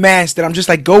so romanced that I'm just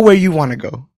like, go where you want to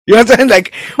go. You know what I'm saying?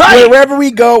 Like wherever we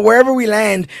go, wherever we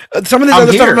land. Some of this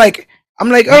other stuff, I'm like,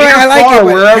 all right, I like it.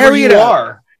 Wherever you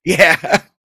are. Yeah.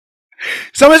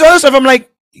 Some of this other stuff, I'm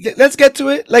like, let's get to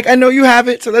it. Like I know you have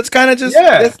it, so let's kind of just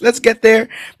let's get there.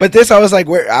 But this, I was like,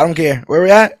 I don't care where we're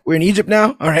at. We're in Egypt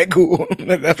now. All right, cool.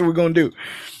 That's what we're gonna do.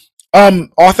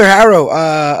 Arthur Harrow,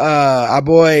 our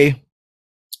boy.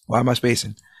 Why am I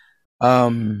spacing?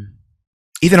 Ethan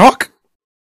Hawke.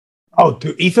 Oh,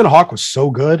 dude, Ethan Hawke was so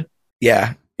good.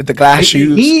 Yeah, with the glass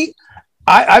shoes.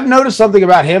 I've noticed something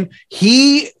about him.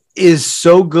 He is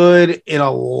so good in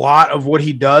a lot of what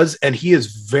he does, and he is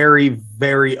very,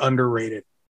 very underrated.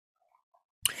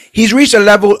 He's reached a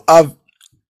level of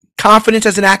confidence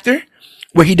as an actor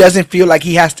where he doesn't feel like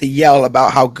he has to yell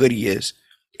about how good he is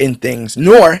in things,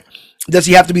 nor does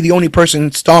he have to be the only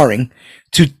person starring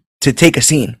to take a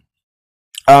scene.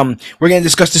 We're going to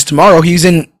discuss this tomorrow. He's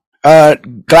in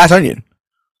Glass Onion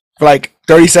for like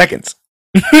 30 seconds.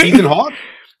 Ethan Hawke?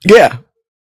 Yeah.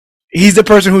 He's the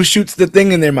person who shoots the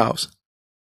thing in their mouths.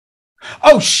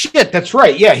 Oh shit, that's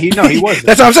right. Yeah, he was.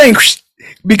 That's what I'm saying.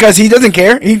 Because he doesn't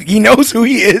care. He knows who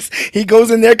he is. He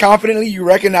goes in there confidently. You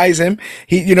recognize him.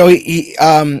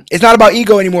 It's not about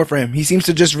ego anymore for him. He seems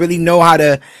to just really know how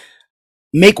to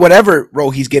make whatever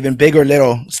role he's given, big or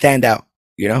little, stand out.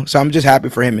 So I'm just happy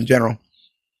for him in general.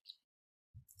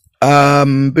 So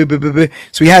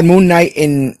we had Moon Knight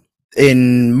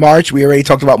in March. We already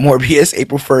talked about Morbius,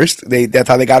 April 1st. That's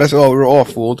how they got us all. We were all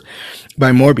fooled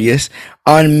by Morbius.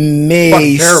 On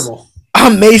May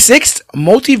 6th,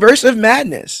 Multiverse of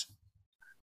Madness.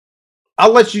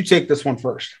 I'll let you take this one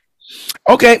first.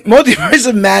 Okay, Multiverse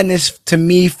of Madness to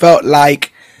me felt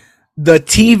like the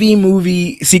TV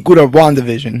movie sequel to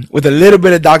WandaVision with a little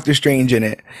bit of Doctor Strange in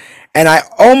it. And I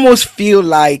almost feel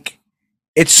like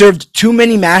it served too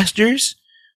many masters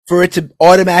for it to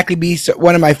automatically be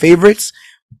one of my favorites.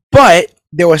 But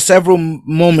there were several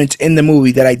moments in the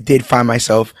movie that I did find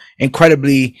myself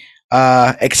incredibly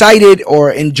excited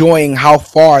or enjoying how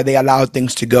far they allowed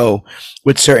things to go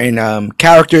with certain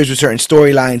characters, with certain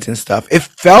storylines and stuff. It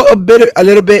felt a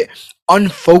little bit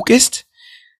unfocused.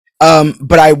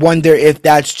 But I wonder if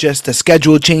that's just the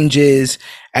schedule changes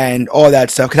and all that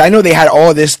stuff. Because I know they had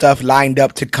all this stuff lined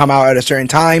up to come out at a certain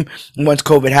time. And once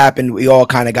COVID happened, we all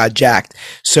kind of got jacked.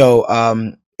 So,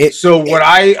 what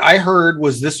I heard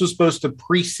was this was supposed to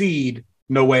precede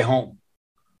No Way Home.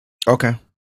 Okay.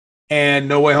 And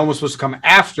No Way Home was supposed to come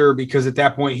after, because at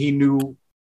that point he knew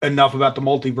enough about the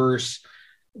multiverse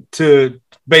to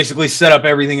basically set up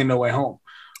everything in No Way Home.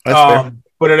 That's fair.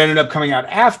 But it ended up coming out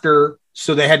after.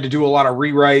 So they had to do a lot of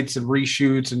rewrites and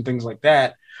reshoots and things like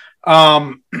that.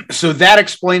 So that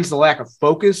explains the lack of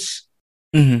focus.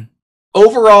 Mm-hmm.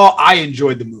 Overall, I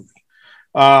enjoyed the movie.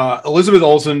 Elizabeth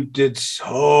Olsen did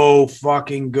so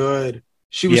fucking good.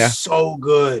 She was so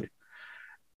good.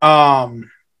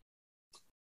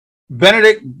 Benedict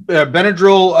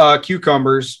Benadryl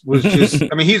Cucumbers was just,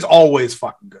 I mean, he's always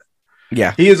fucking good.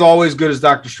 Yeah. He is always good as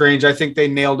Doctor Strange. I think they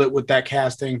nailed it with that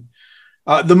casting.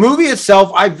 The movie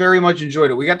itself, I very much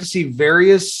enjoyed it. We got to see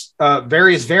various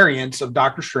variants of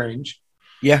Doctor Strange.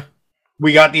 Yeah.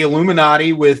 We got the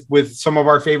Illuminati with some of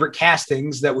our favorite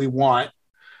castings that we want.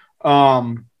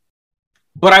 But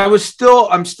I'm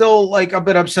still like a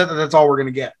bit upset that that's all we're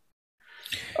going to get.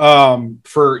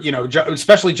 For, you know,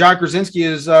 especially John Krasinski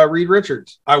as Reed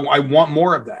Richards. I want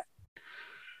more of that.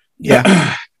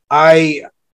 Yeah.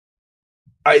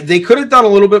 They could have done a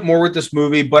little bit more with this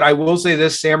movie, but I will say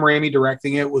this: Sam Raimi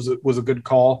directing it was a good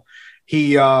call.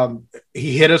 He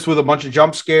hit us with a bunch of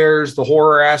jump scares, the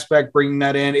horror aspect, bringing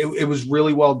that in. It was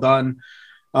really well done.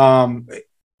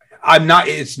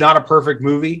 It's not a perfect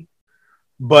movie,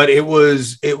 but it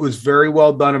was very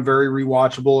well done and very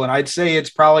rewatchable. And I'd say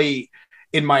it's probably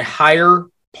in my higher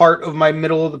part of my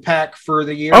middle of the pack for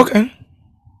the year. Okay.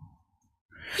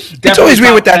 Definitely it's always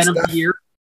weird with that stuff.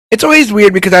 It's always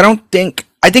weird because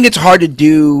I think it's hard to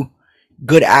do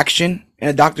good action in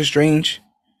a Doctor Strange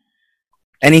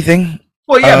anything.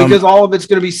 Well, yeah, because all of it's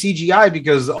going to be CGI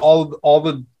because all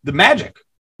the magic.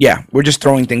 Yeah, we're just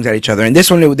throwing things at each other. And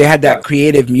this one, they had that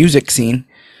creative music scene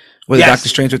where the Doctor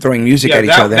Strange were throwing music at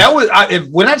each other. That was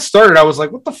when that started. I was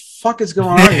like, "What the fuck is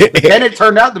going on?" But then it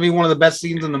turned out to be one of the best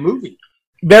scenes in the movie.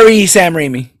 Very Sam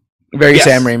Raimi.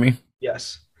 Sam Raimi.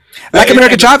 Yes. Like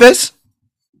America Chavez.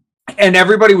 And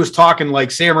everybody was talking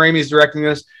like Sam Raimi's directing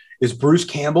this. Is Bruce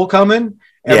Campbell coming?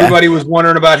 Everybody was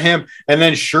wondering about him. And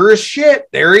then sure as shit,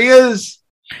 there he is.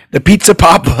 The Pizza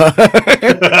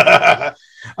Papa.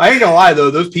 I ain't gonna lie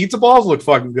though, those pizza balls look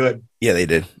fucking good. Yeah, they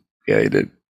did.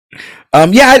 I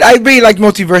really like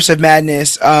Multiverse of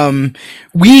Madness.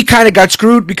 We kind of got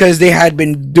screwed because we had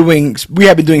been doing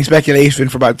speculation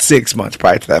for about 6 months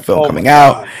prior to that film coming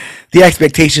out. The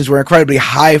expectations were incredibly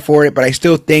high for it, but I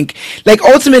still think, like,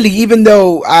 ultimately, even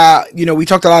though, we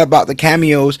talked a lot about the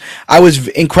cameos, I was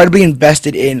incredibly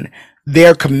invested in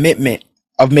their commitment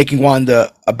of making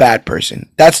Wanda a bad person.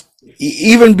 That's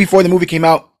even before the movie came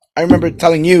out. I remember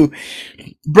telling you,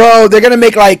 bro, they're going to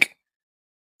make like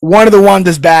one of the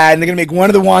Wandas bad and they're going to make one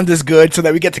of the Wandas good so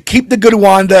that we get to keep the good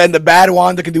Wanda and the bad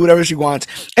Wanda can do whatever she wants.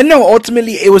 And no,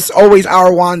 ultimately it was always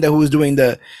our Wanda who was doing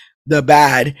the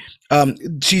bad.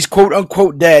 She's quote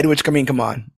unquote dead, which, I mean, come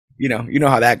on, you know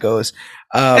how that goes.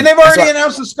 And they've already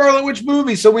announced the Scarlet Witch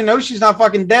movie, so we know she's not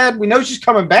fucking dead. We know she's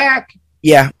coming back.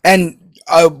 Yeah, and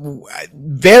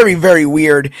very, very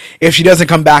weird if she doesn't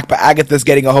come back, but Agatha's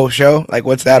getting a whole show. Like,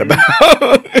 what's that about?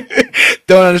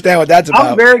 Don't understand what that's about.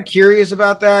 I'm very curious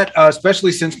about that,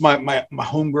 especially since my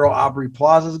homegirl Aubrey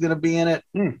Plaza is going to be in it.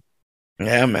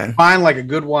 Yeah, man. Fine, like a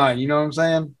good wine. You know what I'm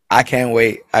saying? I can't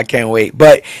wait.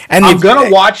 But I'm gonna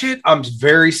watch it. I'm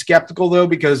very skeptical though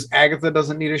because Agatha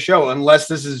doesn't need a show unless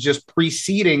this is just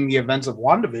preceding the events of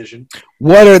WandaVision.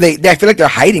 What are they? I feel like they're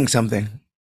hiding something.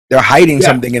 They're hiding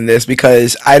something in this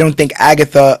because I don't think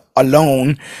Agatha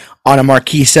alone on a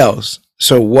marquee sells.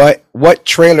 So what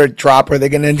trailer drop are they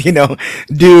gonna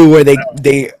do where they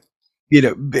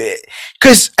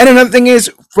because and another thing is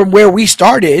from where we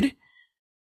started,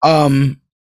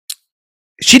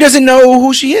 she doesn't know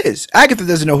who she is. Agatha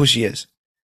doesn't know who she is.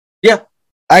 Yeah,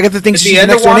 Agatha thinks she's the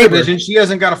next door neighbor. She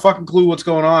hasn't got a fucking clue what's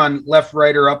going on, left,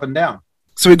 right, or up and down.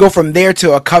 So we go from there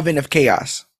to a coven of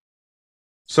chaos.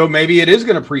 So maybe it is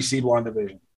going to precede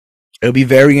WandaVision. It'll be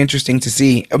very interesting to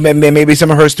see. Maybe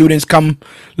some of her students come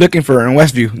looking for her in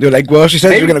Westview. They're like, well, she said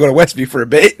we're going to go to Westview for a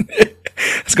bit.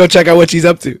 Let's go check out what she's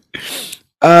up to.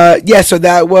 Yeah, so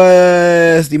that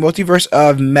was the Multiverse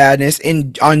of Madness.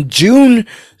 On June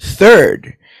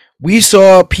 3rd, we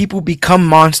saw people become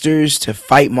monsters to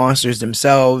fight monsters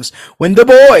themselves when The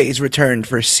Boys returned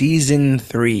for season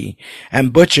 3.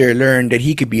 And Butcher learned that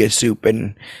he could be a soup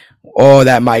and all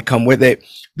that might come with it.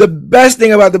 The best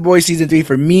thing about The Boys season 3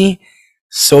 for me,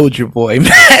 Soldier Boy,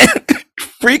 man.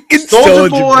 Freaking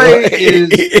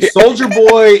Soldier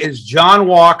Boy is John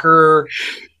Walker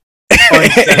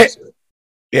uncensored.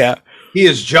 Yeah. He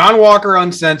is John Walker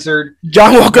uncensored.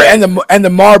 John Walker and the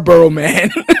Marlboro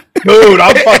Man. Dude,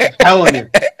 I'm fucking telling you.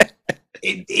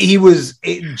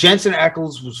 Jensen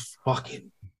Ackles was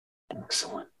fucking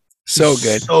excellent. So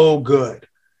good. So good.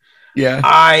 Yeah.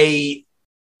 I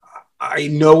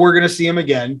know we're going to see him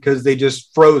again because they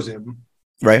just froze him.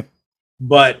 Right.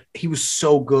 But he was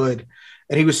so good.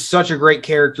 And he was such a great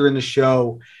character in the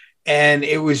show. And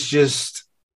it was just...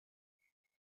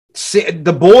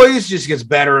 The Boys just gets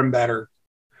better and better.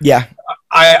 Yeah.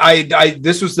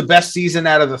 This was the best season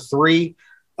out of the 3.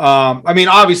 I mean,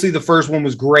 obviously the first one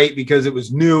was great because it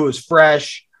was new, it was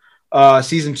fresh.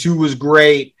 Season 2 was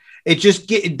great.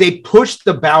 They pushed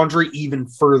the boundary even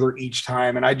further each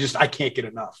time. And I can't get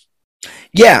enough.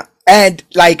 Yeah, and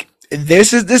like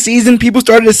this is the season people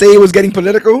started to say it was getting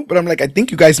political, but I'm like, I think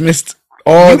you guys missed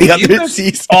all the other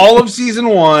seasons. All of season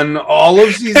 1, all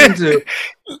of season 2.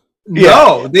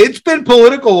 No, it's been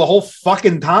political the whole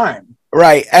fucking time.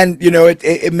 Right, and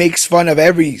it makes fun of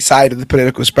every side of the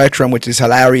political spectrum, which is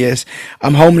hilarious.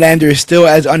 Homelander is still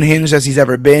as unhinged as he's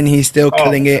ever been. He's still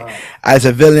killing it as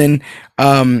a villain.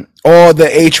 All the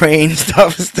A-Train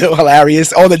stuff is still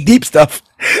hilarious. All the deep stuff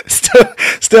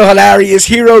still hilarious.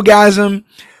 Herogasm,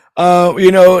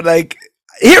 Herogasm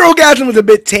was a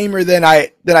bit tamer than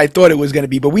I thought it was going to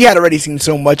be, but we had already seen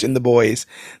so much in The Boys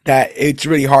that it's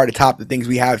really hard to top the things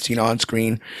we have seen on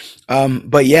screen.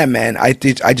 But yeah, man, I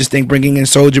just think bringing in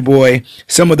Soldier Boy,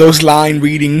 some of those line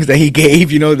readings that he gave,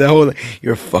 the whole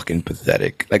 "you're fucking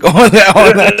pathetic," like all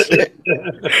that shit.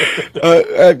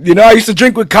 I used to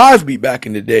drink with Cosby back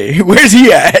in the day. Where's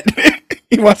he at?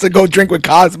 He wants to go drink with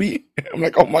Cosby. I'm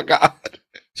like, oh my god.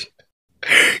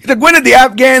 He's like, when did the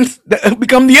Afghans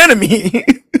become the enemy?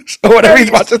 So whatever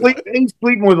he's watching. He's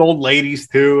sleeping with old ladies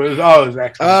too. It was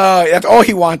excellent. That's all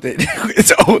he wanted.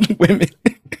 It's old women.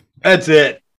 That's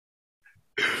it.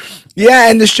 Yeah,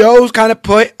 and the show's kind of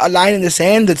put a line in the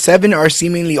sand that 7 are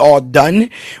seemingly all done.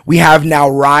 We have now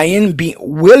Ryan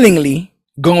willingly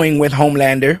going with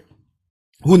Homelander.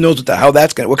 Who knows what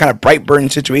kind of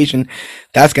Brightburn situation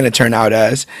that's gonna turn out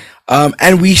as.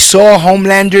 And we saw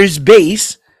Homelander's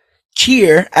base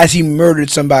cheer as he murdered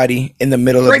somebody in the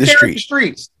middle of the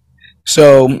streets.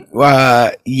 So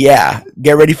yeah,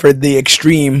 get ready for the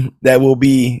extreme that will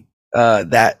be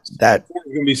that it's gonna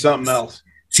be something else.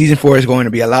 Season 4 is going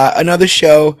to be another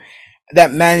show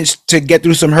that managed to get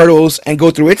through some hurdles and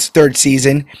go through its 3rd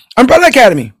season. Umbrella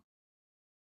Academy.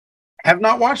 Have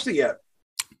not watched it yet.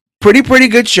 Pretty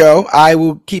good show. I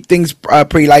will keep things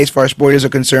pretty light as far as spoilers are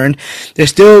concerned. They're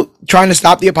still trying to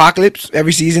stop the apocalypse.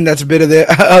 Every season, that's a bit of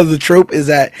the trope, is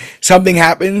that something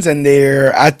happens and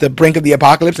they're at the brink of the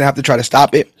apocalypse and have to try to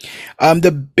stop it.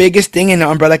 The biggest thing in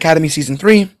Umbrella Academy season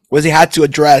 3 was they had to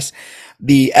address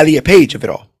the Elliot Page of it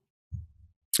all.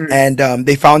 And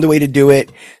they found a way to do it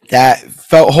that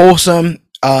felt wholesome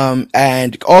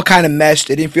and all kind of meshed.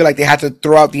 It didn't feel like they had to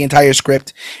throw out the entire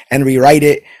script and rewrite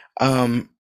it.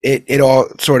 It all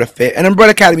sort of fit. And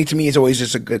Umbrella Academy to me is always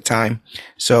just a good time.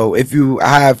 So if you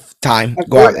have time,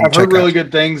 go out and check it out. I've heard really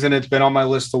good things, and it's been on my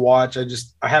list to watch. I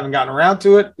haven't gotten around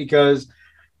to it because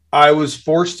I was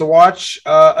forced to watch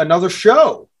another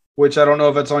show, which I don't know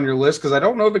if it's on your list because I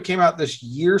don't know if it came out this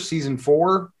year, season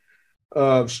 4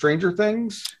 of Stranger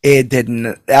Things. It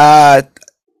didn't. That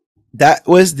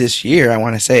was this year, I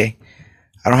want to say.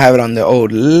 I don't have it on the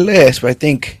old list, but I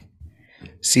think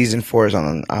season 4 is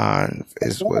on I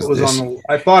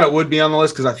thought it would be on the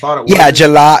list because I thought it was.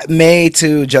 Yeah, May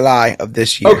to July of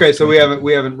this year. Okay, so we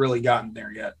haven't really gotten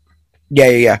there yet.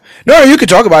 Yeah. No, you could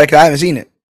talk about it because I haven't seen it.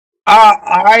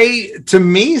 To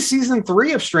me, season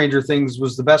 3 of Stranger Things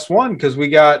was the best one because we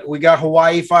got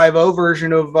Hawaii 5-0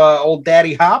 version of old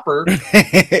Daddy Hopper.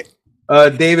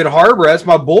 David Harbour, that's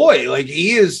my boy. Like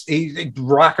he's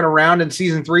rocking around in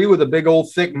season 3 with a big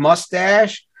old thick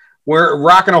mustache,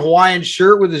 rocking a Hawaiian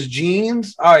shirt with his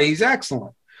jeans. He's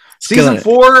excellent. Season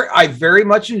 4, I very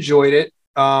much enjoyed it.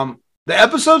 The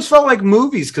episodes felt like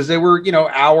movies because they were,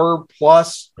 hour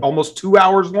plus, almost 2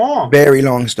 hours long. Very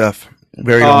long stuff.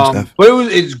 Very long stuff. But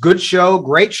it's a good show,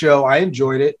 great show. I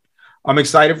enjoyed it. I'm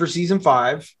excited for season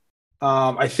 5.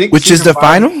 I think which is the 5,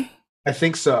 final. I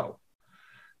think so.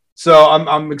 So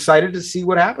I'm excited to see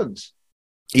what happens.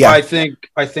 Yeah, I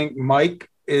think Mike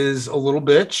is a little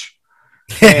bitch.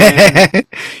 You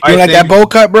like that bowl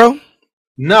cut, bro?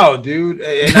 No, dude.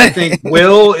 And I think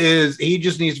Will he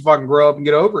just needs to fucking grow up and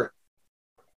get over it.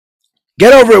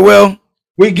 Get over it, Will.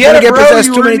 We get it, bro.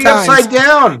 You too many times. Upside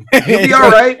down. You'll be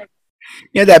all right.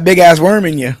 You had that big ass worm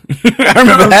in you. I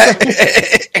remember that.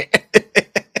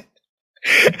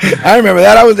 I remember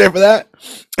that. I was there for that.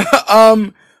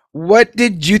 What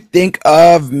did you think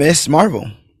of Miss Marvel?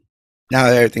 Now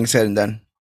that everything's said and done.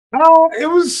 Oh, it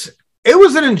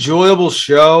was an enjoyable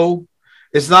show.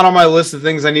 It's not on my list of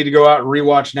things I need to go out and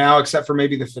rewatch now, except for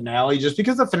maybe the finale, just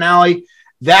because the finale,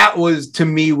 that was, to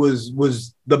me,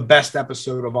 was the best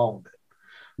episode of all of it.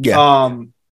 Yeah.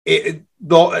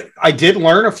 Though I did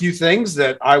learn a few things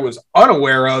that I was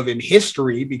unaware of in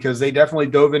history, because they definitely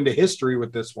dove into history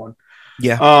with this one.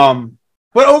 Yeah.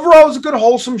 But overall, it was a good,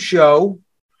 wholesome show.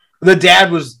 The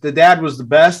dad was the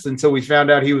best until we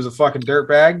found out he was a fucking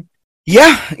dirtbag.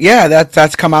 Yeah,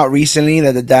 that's come out recently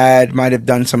that the dad might have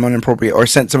done some inappropriate or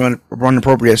sent some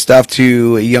inappropriate stuff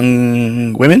to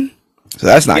young women. So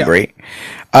that's not great.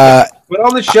 But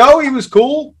on the show, he was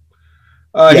cool.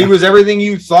 He was everything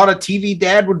you thought a TV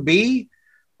dad would be.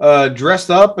 Dressed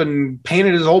up and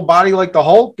painted his whole body like the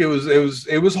Hulk. It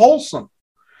was wholesome.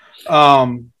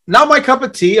 Not my cup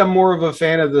of tea. I'm more of a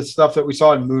fan of the stuff that we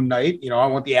saw in Moon Knight. You know, I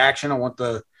want the action. I want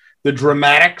the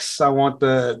dramatics. I want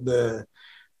the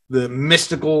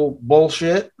mystical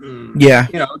bullshit. Yeah.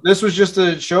 You know, this was just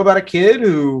a show about a kid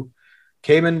who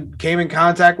came in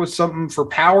contact with something for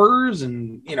powers,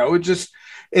 and you know, it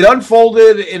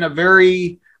unfolded in a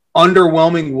very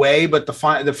underwhelming way, but the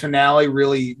finale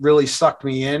really sucked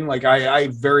me in. Like I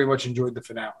very much enjoyed the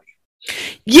finale.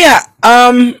 Yeah.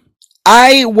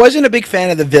 I wasn't a big fan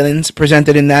of the villains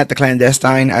presented in that, the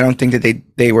clandestine. I don't think that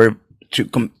they were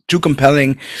too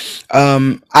compelling.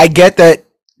 I get that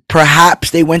perhaps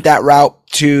they went that route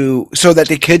so that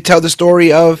they could tell the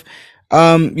story of,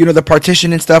 the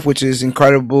partition and stuff, which is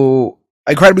incredibly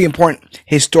important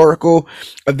historical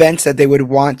events that they would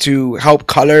want to help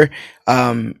color,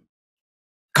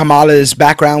 Kamala's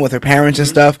background with her parents and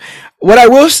stuff. What I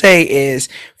will say is,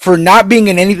 for not being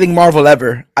in anything Marvel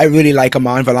ever, I really like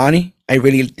Iman Vellani. I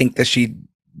really think that she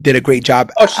did a great job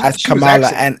as Kamala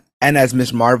and as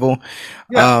Miss Marvel.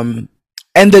 Yeah.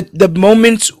 And the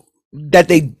moments that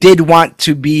they did want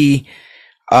to be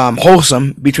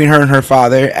wholesome between her and her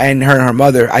father and her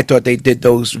mother, I thought they did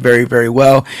those very, very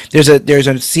well. There's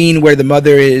a scene where the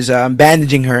mother is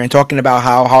bandaging her and talking about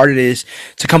how hard it is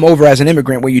to come over as an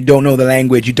immigrant, where you don't know the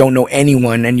language, you don't know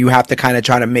anyone, and you have to kind of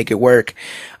try to make it work,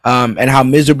 and how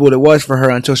miserable it was for her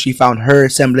until she found her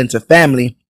semblance of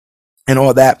family and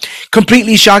all that.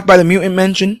 Completely shocked by the mutant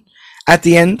mention at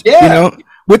the end,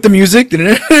 with the music.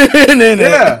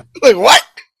 Yeah. Like, what?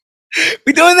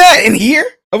 We doing that in here?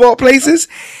 Of all places,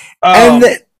 I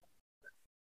was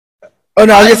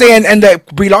gonna say, and the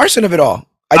Brie Larson of it all.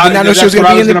 I did not know she was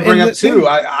going to bring up too.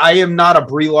 I am not a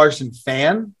Brie Larson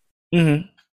fan.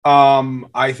 Mm-hmm.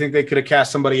 I think they could have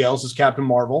cast somebody else as Captain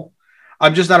Marvel.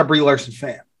 I'm just not a Brie Larson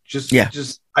fan. Just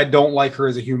I don't like her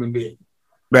as a human being.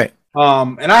 Right.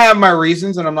 And I have my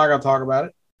reasons, and I'm not going to talk about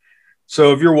it.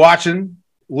 So if you're watching,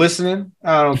 listening,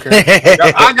 I don't care.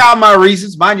 I got my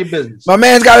reasons. Mind your business. My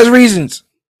man's got his reasons.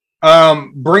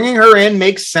 Bringing her in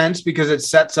makes sense because it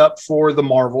sets up for the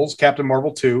Marvels, Captain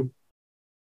Marvel 2.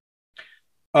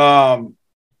 I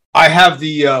have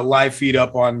the live feed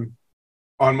up on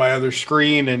my other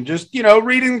screen, and just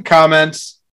reading the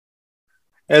comments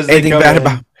as anything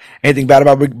bad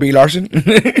about Brie Larson.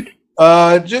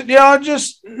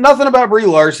 Just nothing about Brie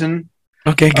Larson.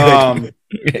 Okay, good.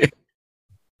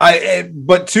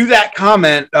 But to that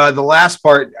comment, the last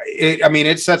part,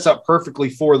 it sets up perfectly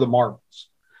for the Marvels.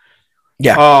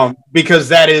 Yeah. Because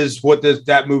that is what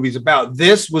that movie's about.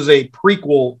 This was a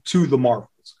prequel to the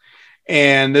Marvels,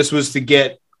 and this was to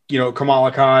get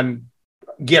Kamala Khan,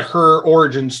 get her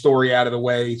origin story out of the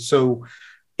way, so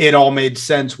it all made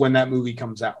sense when that movie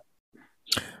comes out.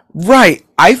 Right.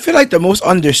 I feel like the most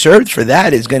underserved for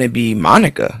that is going to be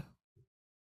Monica.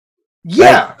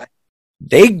 Yeah.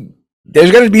 Like,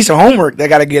 there's going to be some homework that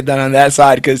got to get done on that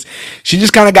side, because she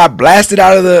just kind of got blasted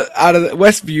out of the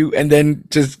Westview and then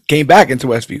just came back into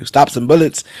Westview, stopped some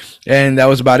bullets, and that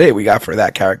was about it we got for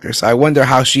that character. So I wonder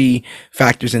how she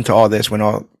factors into all this when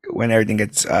everything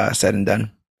gets said and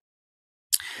done.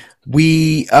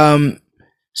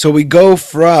 So we go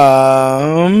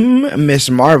from Miss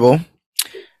Marvel.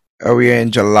 We are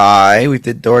in July. We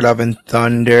did Thor: Love and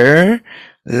Thunder.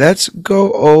 Let's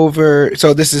go over.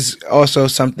 So this is also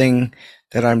something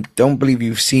that I don't believe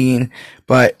you've seen,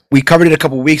 but we covered it a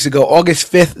couple weeks ago.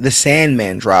 August 5th, The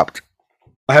Sandman dropped.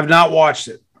 I have not watched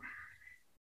it.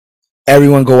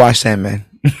 Everyone go watch Sandman.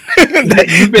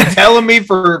 You've been telling me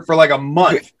for like a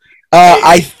month.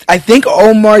 I think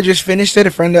Omar just finished it.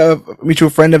 A mutual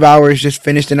friend of ours just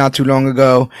finished it not too long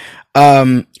ago.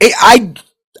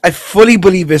 I fully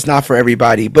believe it's not for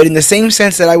everybody, but in the same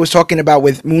sense that I was talking about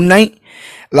with Moon Knight,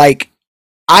 like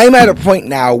I'm at a point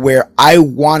now where I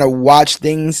want to watch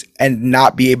things and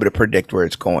not be able to predict where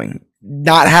it's going,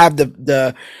 not have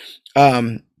the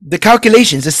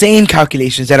calculations, the same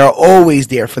calculations that are always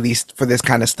there for this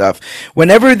kind of stuff.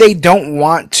 Whenever they don't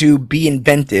want to be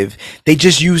inventive, they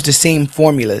just use the same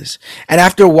formulas. And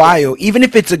after a while, even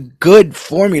if it's a good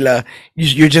formula,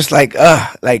 you're just like,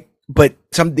 but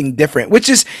something different,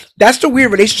 that's the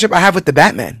weird relationship I have with the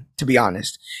Batman, to be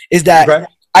honest, is that okay.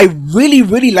 I really,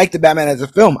 really like the Batman as a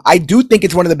film. I do think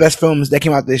it's one of the best films that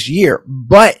came out this year,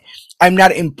 but I'm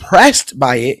not impressed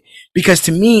by it because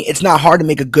to me, it's not hard to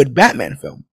make a good Batman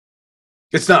film.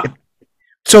 It's not.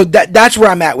 So that's where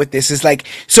I'm at with this. Is like,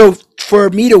 so for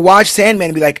me to watch Sandman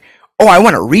and be like, oh, I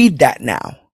want to read that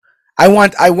now. I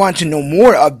want to know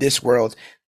more of this world.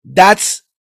 That's,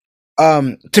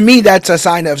 to me, that's a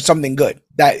sign of something good.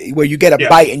 That where you get a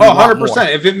bite and you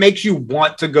 100%. If it makes you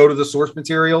want to go to the source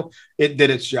material, it did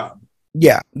its job.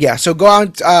 Yeah. So go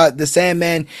on, The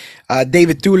Sandman.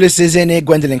 David Thewlis is in it.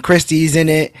 Gwendolyn Christie's in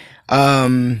it.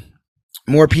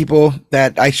 More people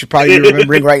that I should probably be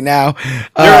remembering right now.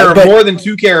 There are more than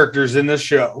two characters in this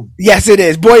show. Yes, it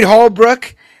is. Boyd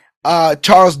Holbrook,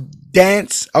 Charles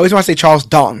Dance. I always want to say Charles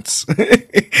Dance.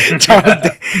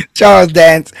 Charles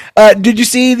Dance. Did you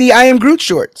see the I Am Groot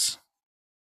shorts?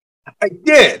 I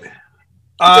did.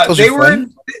 They were.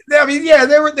 I mean, yeah,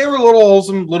 they were little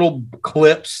wholesome little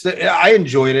clips. I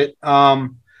enjoyed it.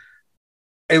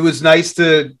 It was nice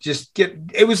to just get.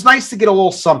 It was nice to get a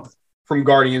little something from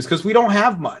Guardians because we don't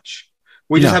have much.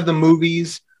 We just have the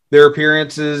movies, their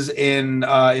appearances in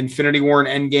Infinity War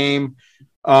and Endgame.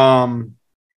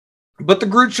 But the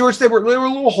Groot shorts, they were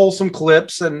little wholesome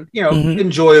clips and,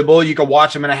 enjoyable. You could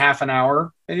watch them in a half an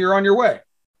hour and you're on your way.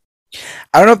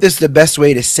 I don't know if this is the best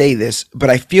way to say this, but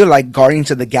I feel like Guardians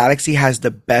of the Galaxy has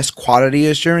the best quality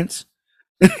assurance.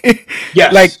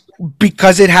 Yes. Like,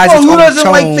 because it has its who own doesn't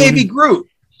tone. like Baby Groot?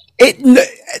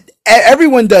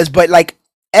 Everyone does, but like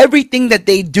everything that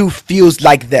they do feels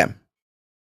like them.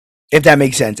 If that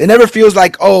makes sense. It never feels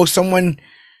like, oh, someone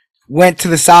went to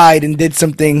the side and did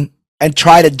something and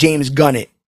tried to James Gunn it.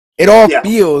 It all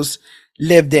feels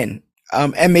lived in.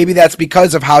 And maybe that's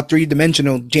because of how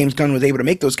three-dimensional James Gunn was able to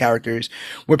make those characters,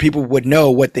 where people would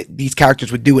know what these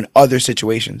characters would do in other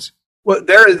situations. Well,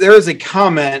 there is a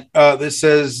comment that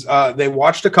says they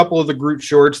watched a couple of the Groot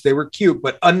shorts. They were cute,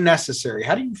 but unnecessary.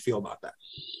 How do you feel about that?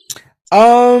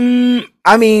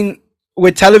 I mean,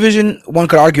 with television, one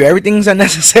could argue everything's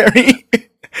unnecessary,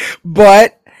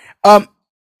 but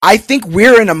I think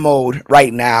we're in a mode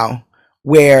right now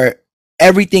where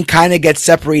everything kind of gets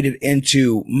separated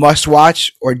into must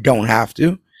watch or don't have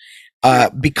to,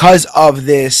 because of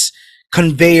this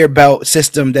conveyor belt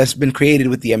system that's been created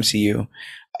with the MCU.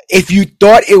 If you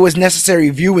thought it was necessary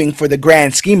viewing for the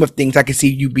grand scheme of things, I could see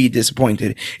you be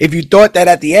disappointed. If you thought that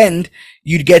at the end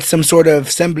you'd get some sort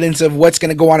of semblance of what's going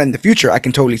to go on in the future, I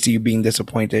can totally see you being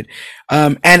disappointed.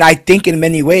 And I think in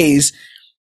many ways,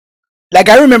 like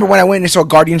I remember when I went and saw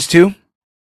Guardians 2,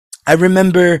 I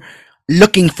remember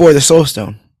looking for the Soul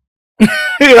Stone.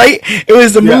 Right? It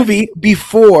was the movie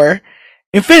before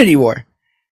Infinity War.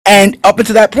 And up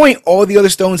until that point, all the other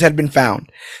stones had been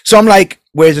found. So I'm like,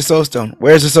 where's the Soul Stone?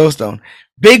 Where's the Soul Stone?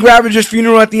 Big Ravager's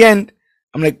funeral at the end.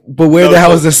 I'm like, but where the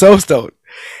hell is the Soul Stone?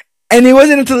 And it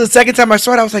wasn't until the second time I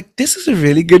saw it, I was like, this is a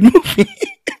really good movie.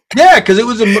 Yeah, because it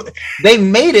was they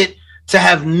made it to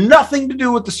have nothing to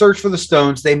do with the search for the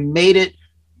stones. They made it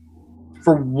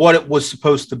for what it was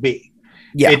supposed to be.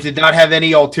 Yeah. It did not have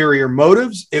any ulterior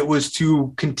motives. It was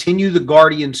to continue the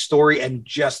Guardian story and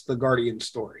just the Guardian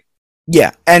story.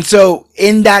 Yeah. And so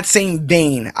in that same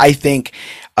vein, I think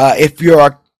if you're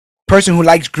a person who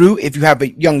likes Groot, if you have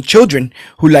young children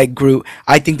who like Groot,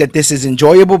 I think that this is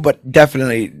enjoyable, but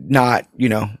definitely not,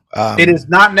 it is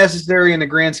not necessary in the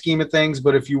grand scheme of things,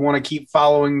 but if you want to keep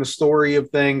following the story of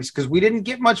things, because we didn't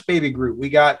get much Baby Groot. We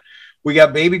got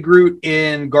Baby Groot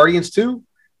in Guardians 2,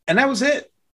 and that was it.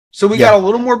 So we got a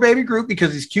little more Baby Groot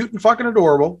because he's cute and fucking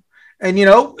adorable. And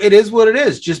it is what it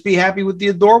is. Just be happy with the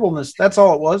adorableness. That's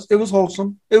all it was. It was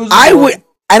wholesome. It was.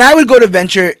 And I would go to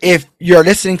venture, if you're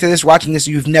listening to this, watching this,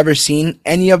 you've never seen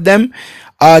any of them,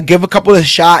 give a couple a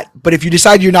shot. But if you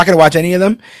decide you're not going to watch any of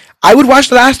them, I would watch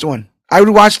the last one. I would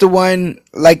watch the one,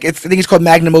 like, I think it's called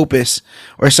Magnum Opus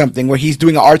or something, where he's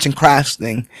doing an arts and crafts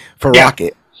thing for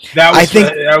Rocket. I think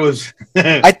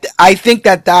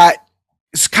that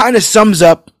kind of sums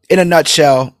up in a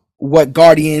nutshell what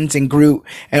Guardians and Groot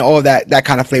and all that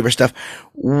kind of flavor stuff.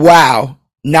 Wow.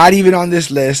 Not even on this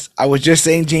list. I was just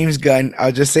saying James Gunn. I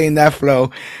was just saying that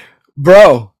flow.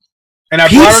 Bro. And I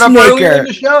brought it up earlier in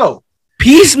the show.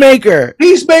 Peacemaker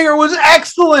was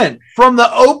excellent from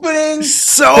the opening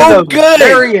so to the good.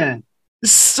 very end.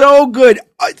 So good.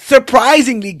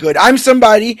 Surprisingly good. I'm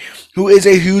somebody who is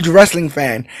a huge wrestling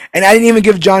fan, and I didn't even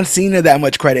give John Cena that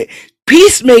much credit.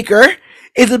 Peacemaker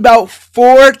is about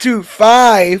 4 to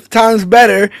 5 times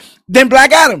better than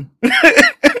Black Adam. More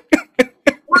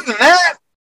than that.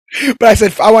 But I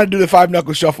said I want to do the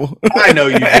 5-knuckle shuffle. I know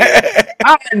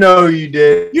you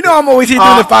did. You know I'm always here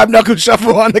doing the 5-knuckle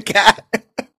shuffle on the cat.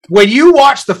 When you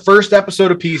watch the first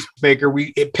episode of Peacemaker,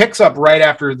 it picks up right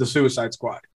after the Suicide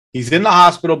Squad. He's in the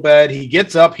hospital bed. He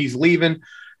gets up. He's leaving.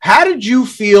 How did you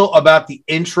feel about the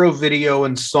intro video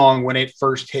and song when it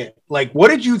first hit? Like,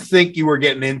 what did you think you were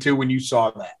getting into when you saw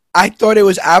that? I thought it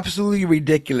was absolutely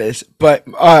ridiculous. But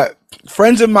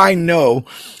friends of mine know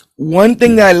one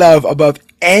thing that I love above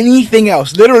anything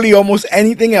else, literally almost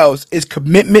anything else, is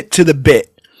commitment to the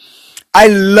bit. I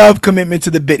love commitment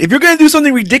to the bit. If you're going to do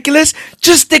something ridiculous,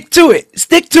 just stick to it.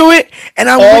 Stick to it, and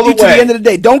I'm with you to the end of the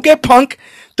day. Don't get punk.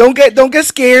 Don't get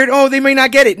scared. Oh, they may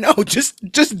not get it. No, just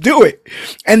do it.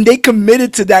 And they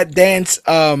committed to that dance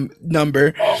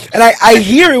number. And I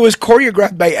hear it was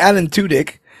choreographed by Alan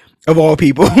Tudyk, of all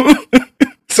people.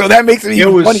 So that makes it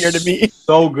even funnier to me.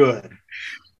 So good.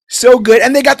 So good.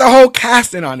 And they got the whole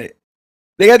casting on it.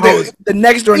 They got the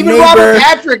next door neighbor. Robert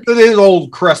Patrick with his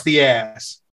old crusty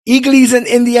ass. Eagles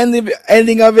in the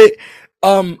ending of it.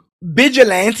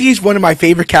 Vigilante is one of my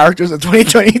favorite characters of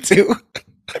 2022.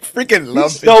 I freaking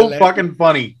love He's so fucking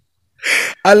funny.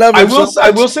 I love him so much.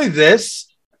 I will say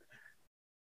this.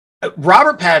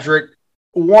 Robert Patrick,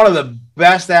 one of the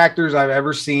best actors I've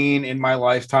ever seen in my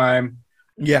lifetime.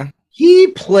 Yeah. He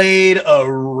played a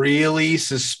really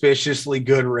suspiciously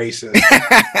good racist.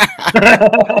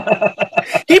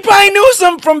 He probably knew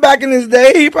some from back in his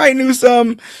day. He probably knew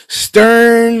some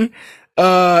stern,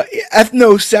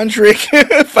 ethnocentric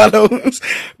fellows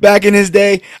back in his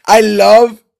day. I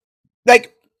love,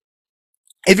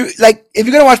 if you're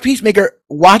gonna watch Peacemaker,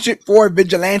 watch it for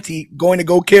Vigilante going to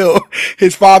go kill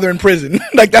his father in prison.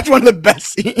 That's one of the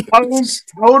best scenes. That was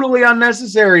totally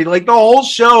unnecessary. The whole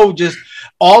show,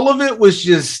 all of it was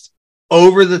just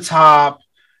over the top,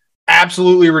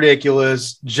 absolutely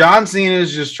ridiculous. John Cena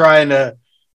is just trying to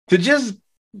just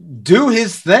do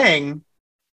his thing,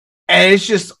 and it's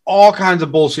just all kinds of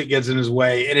bullshit gets in his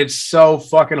way, and it's so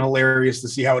fucking hilarious to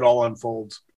see how it all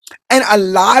unfolds. And a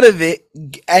lot of it,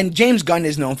 and James Gunn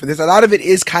is known for this, a lot of it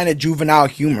is kind of juvenile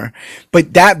humor,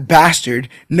 but that bastard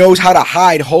knows how to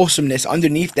hide wholesomeness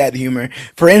underneath that humor.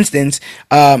 For instance,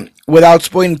 without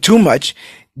spoiling too much,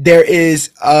 there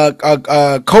is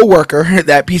a co-worker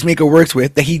that Peacemaker works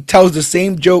with that he tells the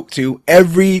same joke to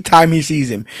every time he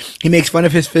sees him. He makes fun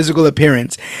of his physical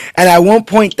appearance. And at one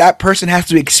point, that person has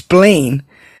to explain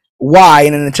why,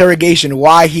 in an interrogation,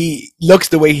 why he looks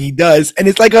the way he does. And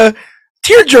it's like a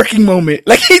tear-jerking moment.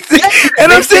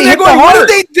 And I'm sitting there going, what did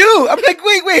they do? I'm like,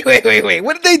 wait.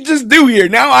 What did they just do here?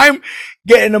 Now I'm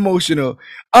getting emotional.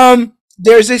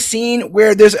 There's a scene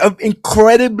where there's an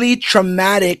incredibly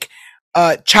traumatic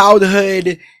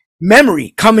childhood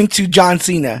memory coming to John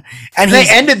Cena, and they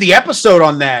ended the episode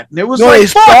on that. And it was they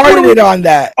started it on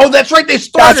that. Oh, that's right, they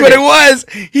started. That's what it was.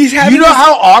 He's having. You know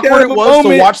how awkward it was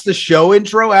to watch the show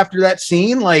intro after that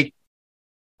scene?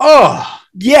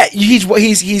 Yeah,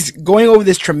 he's going over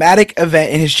this traumatic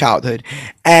event in his childhood,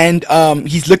 and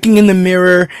he's looking in the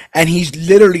mirror, and he's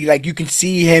literally you can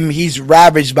see him. He's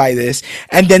ravaged by this,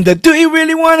 and then do you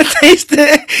really want to taste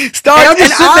it?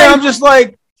 I'm just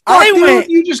like.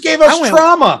 You just gave us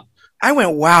trauma. I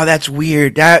went, wow, that's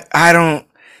weird.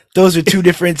 Those are two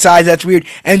different sides. That's weird.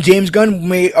 And James Gunn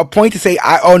made a point to say,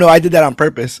 I did that on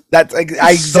purpose. That's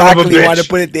I exactly want to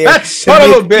put it there. That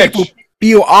son of a bitch.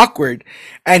 Feel awkward.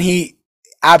 And he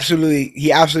absolutely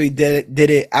did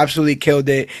it. Absolutely killed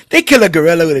it. They kill a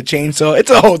gorilla with a chainsaw.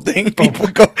 It's a whole thing. People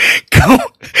go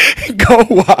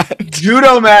watch.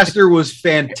 Judo Master was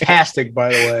fantastic, by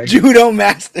the way. Judo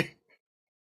Master.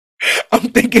 I'm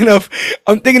thinking of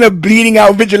bleeding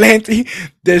out Vigilante.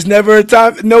 There's never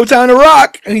no time to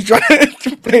rock, and he's trying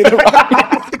to play the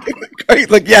rock. He's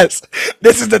like, yes,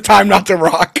 this is the time not to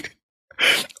rock.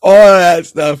 All that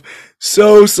stuff.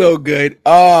 So good.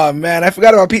 Oh man, I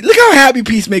forgot about Peace. Look how happy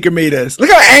Peacemaker made us.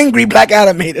 Look how angry Black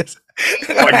Adam made us.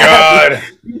 Oh my God.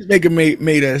 Peacemaker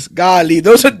made us. Golly,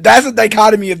 that's a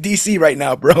dichotomy of DC right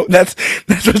now, bro. That's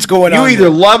what's going on. You either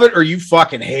love it or you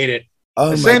fucking hate it.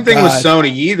 Oh the same thing with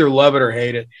Sony. You either love it or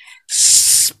hate it.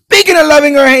 Speaking of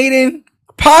loving or hating,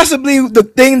 possibly the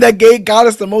thing that got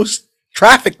us the most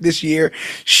traffic this year,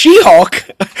 She-Hulk.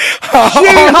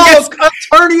 She-Hulk,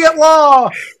 attorney at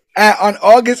law. On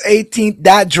August 18th,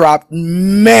 that dropped.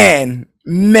 Man,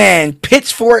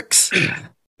 pitchforks,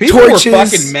 people torches, were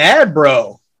fucking mad,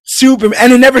 bro. Super,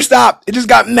 and it never stopped. It just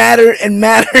got madder and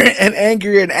madder and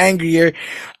angrier and angrier.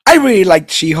 I really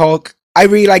liked She-Hulk. I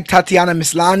really like Tatiana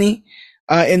Maslany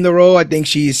in the role. I think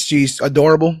she's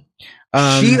adorable.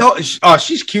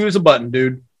 She's cute as a button,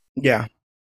 dude. Yeah.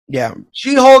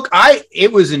 She-Hulk,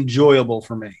 it was enjoyable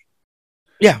for me.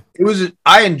 Yeah,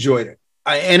 I enjoyed it.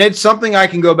 And it's something I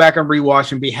can go back and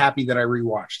rewatch and be happy that I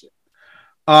rewatched it.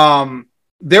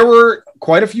 There were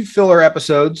quite a few filler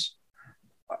episodes.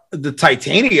 The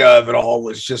Titania of it all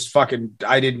was just fucking,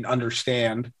 I didn't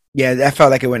understand. Yeah, that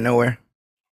felt like it went nowhere.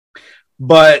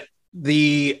 But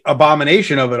the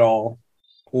Abomination of it all,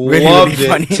 really, loved really it.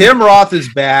 funny. Tim Roth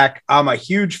is back. I'm a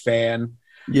huge fan.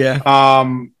 Yeah.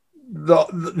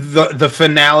 The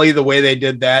finale, the way they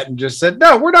did that and just said,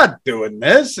 no, we're not doing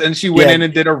this. And she went in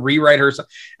and did a rewrite herself.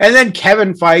 And then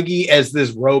Kevin Feige as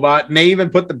this robot, and they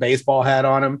even put the baseball hat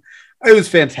on him. It was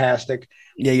fantastic.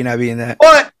 Yeah, you're not being that.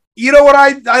 But you know what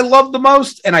I love the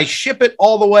most? And I ship it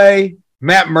all the way.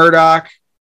 Matt Murdock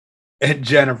and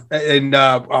Jennifer and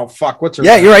what's her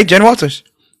name? You're right, Jen Walters.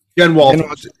 Jen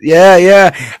Walters.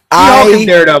 Yeah.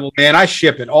 Daredevil, man. I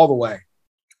ship it all the way.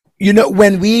 You know,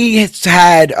 when we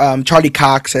had Charlie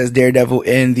Cox as Daredevil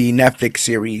in the Netflix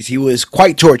series, he was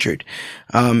quite tortured.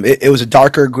 It was a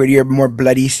darker, grittier, more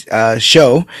bloody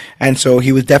show, and so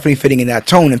he was definitely fitting in that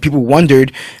tone. And people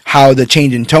wondered how the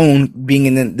change in tone, being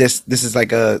in this is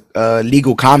like a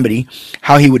legal comedy,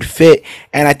 how he would fit.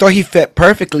 And I thought he fit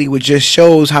perfectly, which just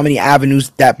shows how many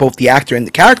avenues that both the actor and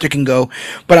the character can go.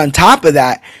 But on top of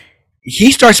that,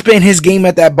 he starts spitting his game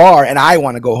at that bar, and I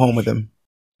want to go home with him.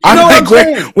 I'm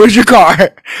like, where's your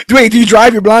car? Wait, do you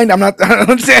drive? You're blind? I'm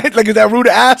saying, like, is that rude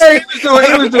to ask? Hey, he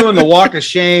was doing the walk of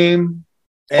shame,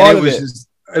 and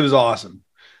it was awesome.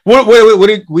 What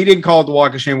we didn't call it the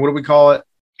walk of shame. What do we call it?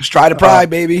 Stride of pride,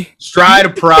 baby. Stride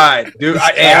of pride, dude.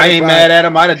 I ain't mad at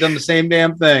him. I'd have done the same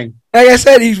damn thing. Like I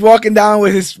said, he's walking down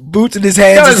with his boots in his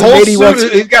hands.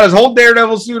 He's got his whole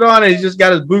Daredevil suit on, and he's just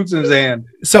got his boots in his hand.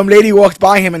 Some lady walks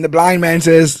by him, and the blind man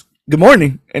says, "Good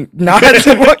morning," and nods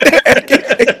and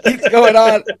keeps going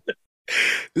on.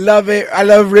 Love it. I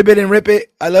love Ribbit and Rip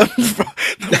It. I love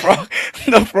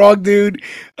the frog dude.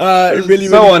 Really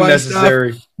so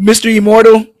unnecessary. Stuff. Mr.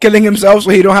 Immortal killing himself so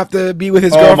he don't have to be with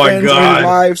his girlfriends or his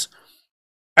wives.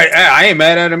 I ain't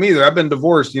mad at him either. I've been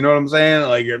divorced. You know what I'm saying?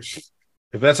 Like if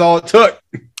that's all it took.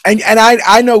 And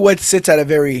I know what sits at a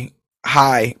very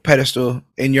high pedestal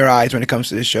in your eyes when it comes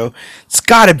to this show. It's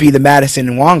got to be the Madison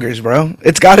and Wongers, bro.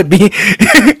 It's got to be.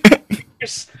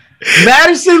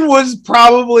 Madison was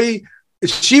probably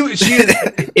if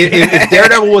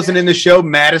Daredevil wasn't in the show,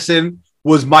 Madison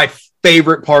was my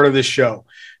favorite part of the show.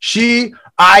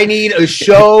 I need a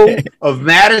show of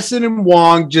Madison and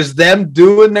Wong, just them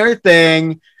doing their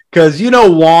thing, because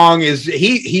Wong is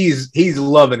he's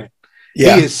loving it.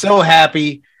 Yeah. He is so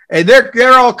happy, and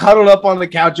they're all cuddled up on the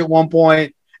couch at one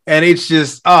point, and it's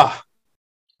just I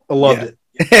loved it.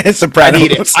 It's I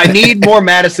need it. I need more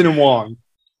Madison and Wong.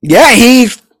 Yeah,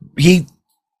 he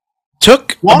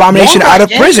took Abomination out of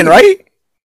prison, right?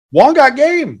 Wong got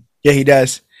game. Yeah, he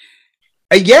does.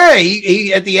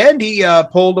 He at the end he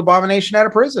pulled Abomination out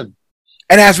of prison.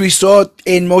 And as we saw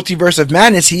in Multiverse of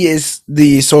Madness, he is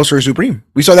the Sorcerer Supreme.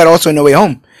 We saw that also in No Way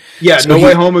Home. Yeah, so No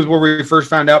Way Home is where we first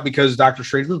found out because Doctor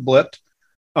Strange was blipped.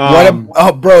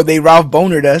 Bro, they Ralph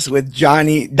Bonered us with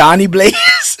Donnie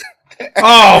Blaze.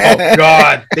 Oh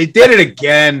God, they did it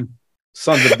again.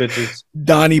 Sons of bitches.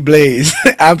 Donnie Blaze.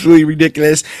 Absolutely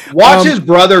ridiculous. Watch his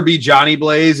brother be Johnny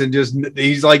Blaze and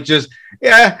he's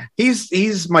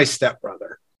my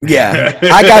stepbrother. Yeah.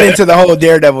 I got into the whole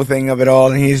Daredevil thing of it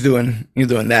all, and he's doing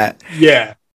that.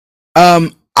 Yeah.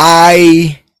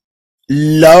 I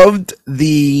loved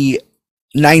the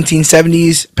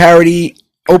 1970s parody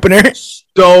opener.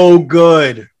 So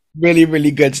good. Really, really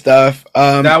good stuff.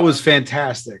 That was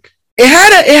fantastic. It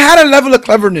had a level of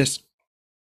cleverness.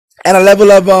 And a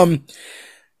level of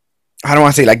I don't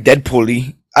want to say like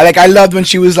Deadpool-y. I loved when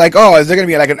she was like, "Oh, is there gonna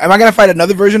be am I gonna fight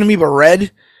another version of me but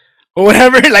red or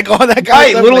whatever?" Like all that kind of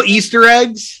stuff. Little Easter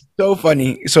eggs. So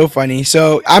funny, so funny.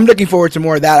 So I'm looking forward to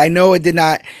more of that. I know it did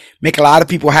not make a lot of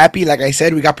people happy. Like I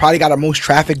said, we probably got our most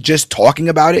traffic just talking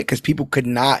about it because people could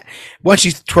not. Once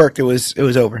she twerked, it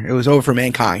was over. It was over for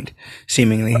mankind,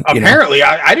 seemingly. Apparently,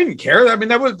 I didn't care. I mean,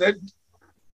 that.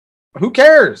 Who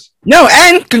cares? No,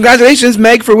 and congratulations,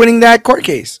 Meg, for winning that court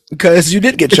case because you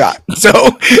did get shot. So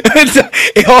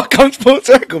it all comes full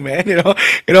circle, man.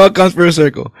 It all comes full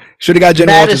circle. Should have got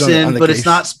Jenna Walters on the but case. It's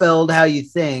not spelled how you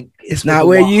think. It's not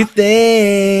where you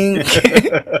think.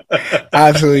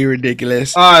 Absolutely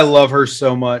ridiculous. I love her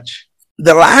so much.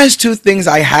 The last two things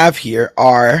I have here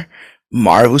are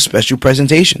Marvel special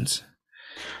presentations.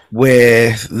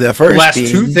 With the first last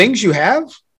two things you have?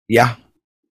 Yeah.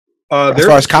 As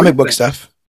far as comic book stuff.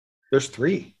 There's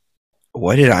 3.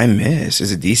 What did I miss?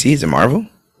 Is it DC? Is it Marvel?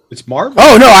 It's Marvel.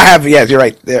 Oh, no, I have. Yes, you're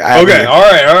right. Okay, all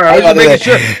right. I was just making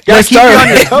sure. Gotta keep you on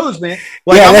your toes, man.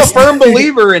 Like, I'm a firm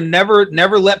believer in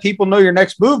never let people know your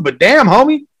next move, but damn,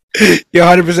 homie. You're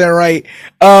 100% right.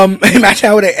 Imagine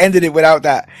I would have ended it without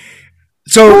that.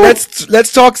 So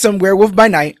let's talk some Werewolf by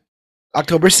Night,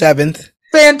 October 7th.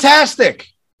 Fantastic.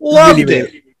 Loved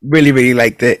it. Really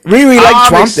liked it. Really liked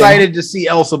Trump. I'm excited to see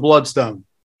Elsa Bloodstone.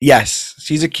 Yes,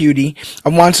 she's a cutie. I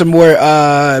want some more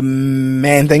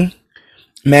Man-Thing.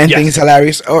 Man-Thing is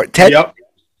hilarious. Or Ted. Yep.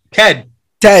 Ted.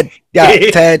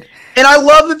 Yeah, Ted. And I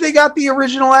love that they got the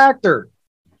original actor.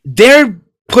 They're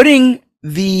putting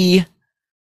the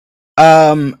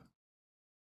score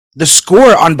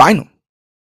on vinyl.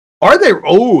 Are they?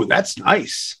 Oh, that's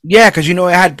nice. Yeah, because it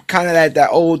had kind of that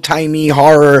old timey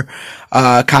horror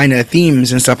kind of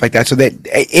themes and stuff like that. So that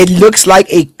it looks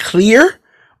like a clear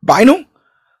vinyl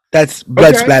that's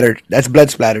blood splattered. That's blood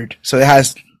splattered. So it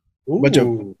has a bunch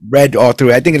of red all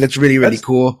through it. I think it looks really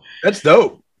cool. That's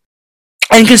dope.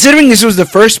 And considering this was the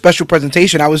first special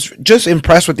presentation, I was just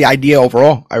impressed with the idea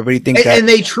overall. I really think and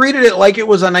they treated it like it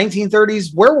was a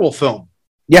 1930s werewolf film.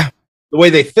 Yeah, the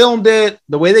way they filmed it,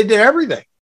 the way they did everything.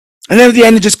 And then at the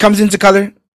end, it just comes into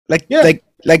color, like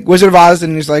Wizard of Oz,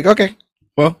 and it's like, okay,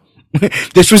 well,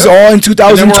 this was all in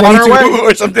 2022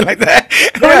 or something like that.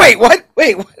 Yeah. Wait, what?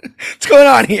 What's going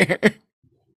on here?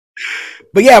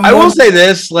 But yeah, I will say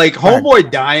this: like Homeboy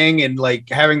dying and like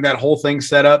having that whole thing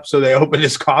set up, so they opened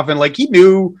his coffin. Like he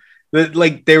knew that,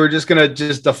 like they were just gonna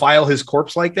defile his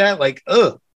corpse like that. Like,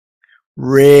 ugh,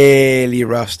 really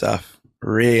rough stuff.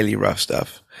 Really rough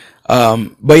stuff.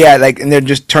 But yeah, and they're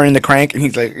just turning the crank, and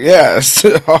he's like, "Yes,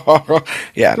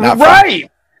 yeah, not right, fun.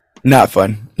 Not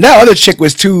fun." That other chick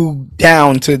was too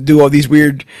down to do all these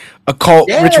weird occult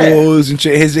rituals and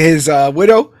shit. His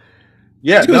widow,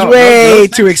 she was way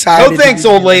too excited. No thanks,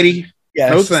 old lady.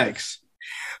 Yes. No thanks.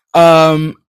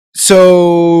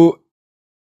 So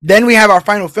then we have our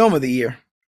final film of the year,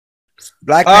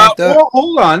 Black Panther. Well,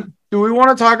 hold on. Do we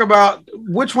want to talk about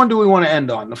which one do we want to end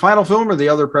on? The final film or the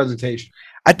other presentation?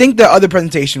 I think the other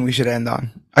presentation we should end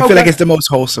on. I feel like it's the most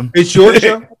wholesome. It's your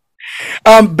show.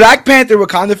 Black Panther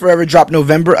Wakanda Forever dropped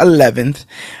November 11th.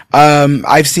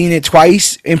 I've seen it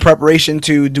twice in preparation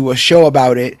to do a show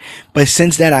about it, but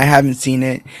since then I haven't seen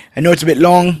it. I know it's a bit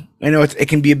long. I know it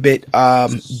can be a bit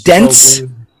dense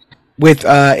with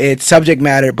its subject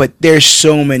matter, but there's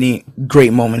so many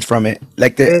great moments from it.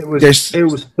 Like it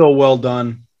was so well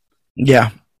done.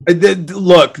 Yeah.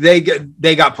 Look, they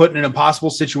got put in an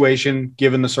impossible situation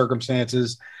given the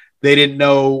circumstances. They didn't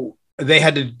know they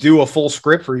had to do a full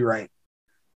script rewrite.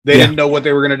 They didn't know what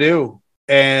they were going to do,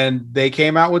 and they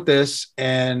came out with this,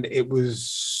 and it was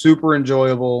super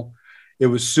enjoyable. It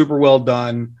was super well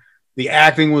done. The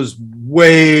acting was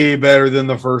way better than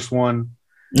the first one.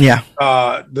 Yeah.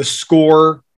 The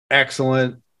score,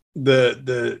 excellent.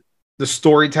 The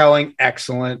storytelling,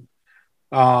 excellent.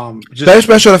 Better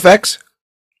special effects.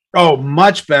 Oh,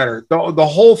 much better. The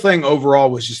whole thing overall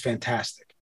was just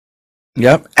fantastic.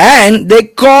 Yep. And they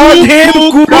called him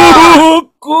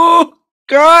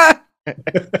Kuka.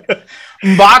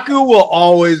 M'Baku will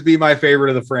always be my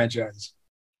favorite of the franchise.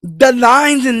 The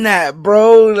lines in that,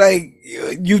 bro, like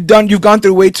you've gone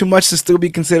through way too much to still be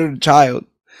considered a child.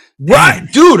 Right,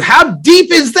 dude, how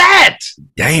deep is that?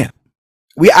 Damn.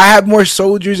 I have more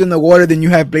soldiers in the water than you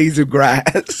have blades of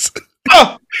grass.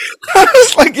 Oh. I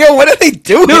was like, yo, what are they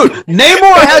doing? Dude,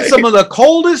 Namor had some of the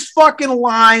coldest fucking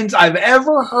lines I've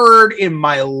ever heard in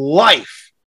my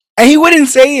life. And he wouldn't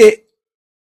say it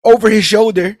over his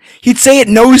shoulder. He'd say it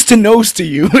nose to nose to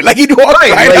you. Like he'd walk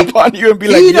right up on you and be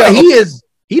like, yo.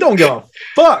 He don't give a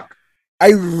fuck.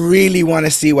 I really want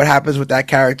to see what happens with that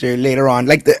character later on.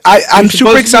 Like I'm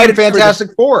super excited. Fantastic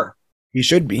Four. He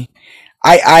should be.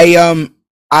 I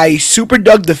super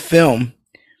dug the film.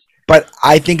 but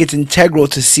I think it's integral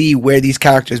to see where these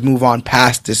characters move on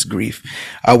past this grief,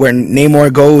 where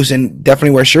Namor goes and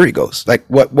definitely where Shuri goes. Like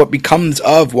what becomes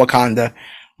of Wakanda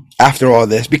after all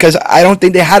this? Because I don't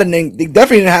think they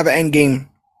definitely didn't have an end game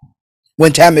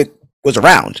when Tamik was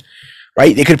around,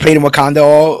 right? They could have played in Wakanda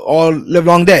all live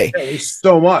long day. Yeah, there's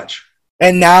so much.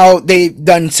 And now they've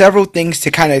done several things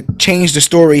to kind of change the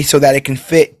story so that it can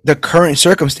fit the current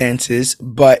circumstances.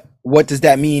 But what does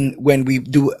that mean when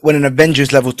an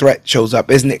Avengers level threat shows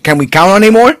up? Isn't it? Can we count on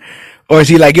Namor? Or is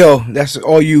he like, yo, that's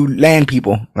all you land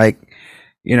people? Like,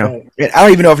 you know, I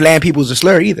don't even know if land people is a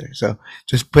slur either. So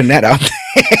just putting that out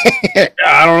there.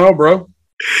 I don't know, bro.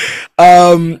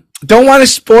 Don't want to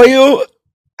spoil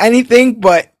anything,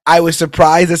 but I was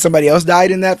surprised that somebody else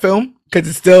died in that film. Because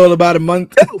it's still about a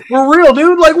month. For real,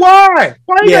 dude. Like, why?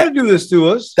 Why you gotta do this to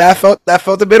us? That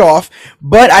felt a bit off.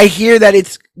 But I hear that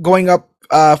it's going up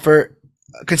for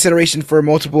consideration for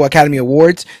multiple Academy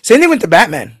Awards. Same thing with the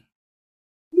Batman.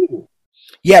 Ooh.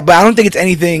 Yeah, but I don't think it's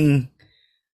anything.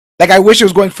 Like, I wish it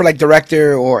was going for like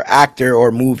director or actor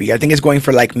or movie. I think it's going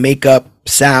for like makeup,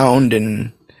 sound,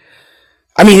 and.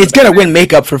 I mean, it's gonna win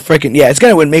makeup for freaking. Yeah, it's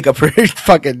gonna win makeup for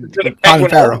fucking Colin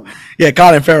Farrell. Yeah,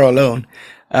 Colin Farrell alone.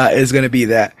 Is going to be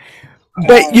that,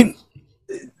 but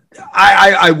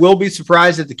I will be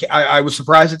surprised at I was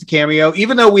surprised at the cameo,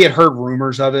 even though we had heard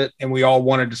rumors of it and we all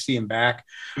wanted to see him back.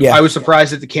 Yeah, I was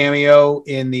surprised at the cameo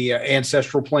in the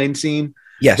ancestral plane scene.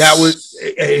 Yes,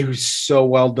 it was so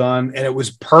well done and it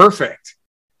was perfect.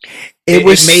 It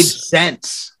made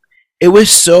sense. It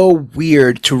was so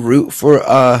weird to root for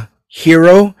a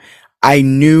hero I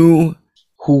knew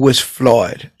who was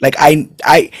flawed. Like I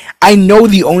know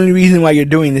the only reason why you're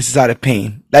doing this is out of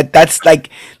pain.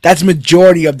 That's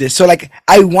majority of this. So like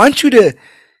I want you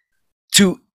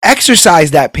to exercise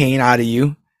that pain out of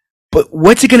you, but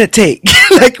what's it gonna take?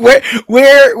 Like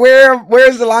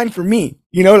where's the line for me?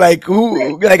 You know, like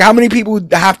how many people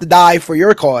have to die for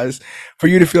your cause for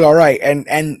you to feel all right?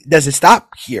 And does it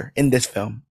stop here in this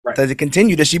film? Right. Does it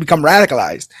continue? Does she become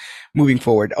radicalized moving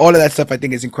forward? All of that stuff I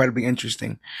think is incredibly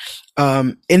interesting.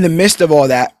 In the midst of all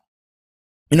that,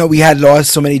 you know, we had lost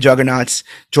so many juggernauts: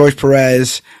 George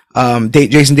Perez,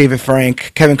 Jason David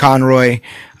Frank, Kevin Conroy,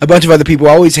 a bunch of other people.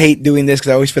 I always hate doing this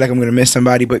because I always feel like I'm going to miss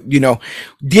somebody. But you know,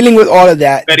 dealing with all of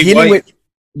that, Betty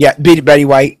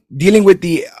White, dealing with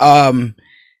the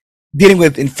dealing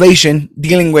with inflation,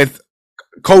 dealing with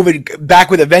COVID, back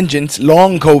with a vengeance,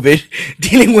 long COVID,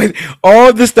 dealing with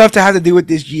all the stuff to have to do with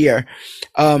this year.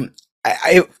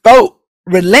 I felt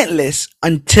relentless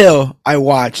until I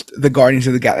watched the Guardians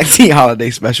of the Galaxy holiday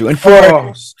special. And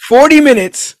for 40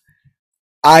 minutes,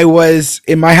 I was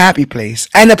in my happy place.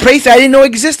 And a place I didn't know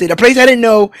existed. A place I didn't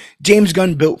know James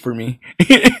Gunn built for me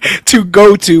to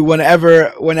go to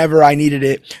whenever I needed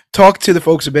it. Talk to the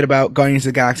folks a bit about Guardians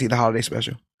of the Galaxy, the holiday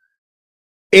special.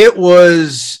 It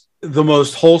was the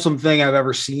most wholesome thing I've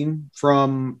ever seen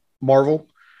from Marvel.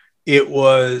 It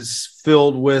was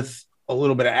filled with a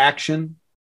little bit of action,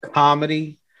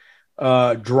 comedy,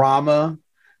 drama.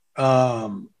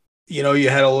 You know, you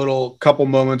had a couple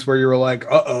moments where you were like,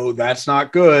 uh-oh, that's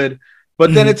not good.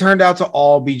 But then it turned out to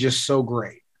all be just so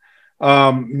great.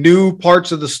 New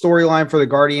parts of the storyline for the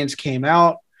Guardians came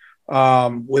out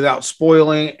without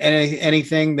spoiling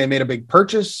anything. They made a big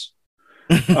purchase.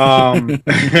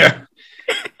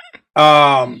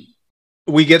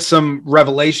 We get some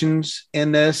revelations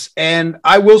in this, and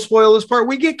I will spoil this part.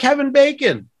 We get Kevin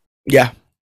Bacon. Yeah.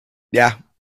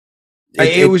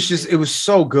 It was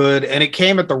so good, and it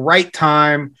came at the right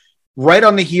time, right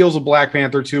on the heels of Black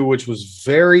Panther 2, which was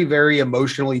very, very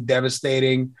emotionally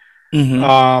devastating.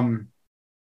 Mm-hmm.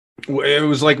 It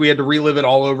was like we had to relive it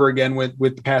all over again with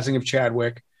the passing of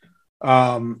Chadwick.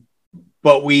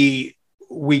 But we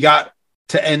got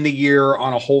to end the year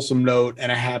on a wholesome note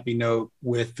and a happy note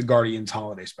with the Guardians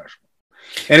holiday special.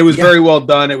 And it was very well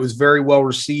done. It was very well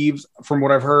received from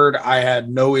what I've heard. I had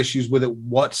no issues with it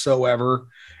whatsoever.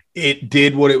 It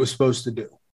did what it was supposed to do.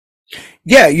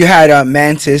 Yeah, you had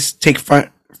Mantis take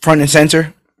front and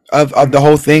center of the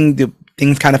whole thing. The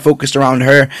things kind of focused around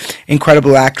her.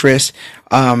 Incredible actress.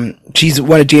 She's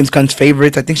one of James Gunn's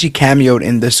favorites. I think she cameoed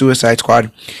in the Suicide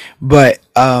Squad. But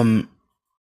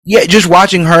yeah, just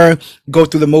watching her go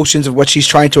through the motions of what she's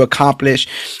trying to accomplish.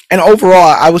 And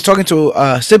overall, I was talking to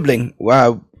a sibling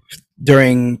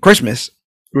during Christmas.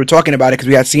 We were talking about it because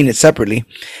we had seen it separately.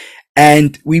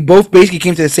 And we both basically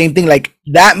came to the same thing. Like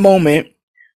that moment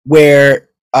where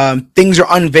things are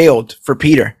unveiled for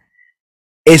Peter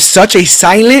is such a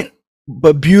silent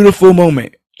but beautiful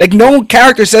moment. Like no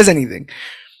character says anything,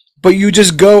 but you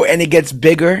just go and it gets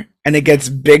bigger and it gets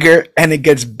bigger and it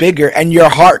gets bigger and your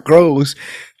heart grows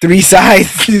 3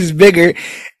 sizes bigger,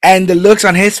 and the looks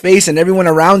on his face and everyone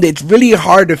around it, it's really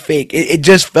hard to fake. It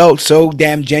just felt so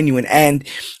damn genuine. And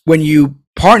when you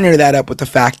partner that up with the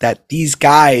fact that these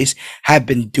guys have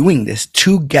been doing this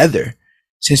together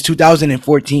since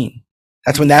 2014,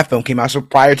 that's when that film came out. So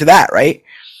prior to that, right?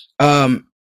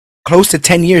 Close to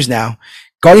 10 years now.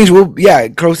 Guardians will, yeah,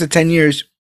 close to 10 years.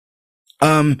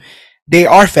 They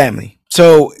are family.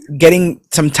 So getting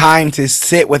some time to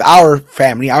sit with our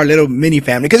family, our little mini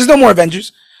family, because there's no more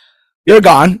Avengers. You're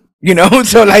gone, you know?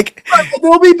 So like,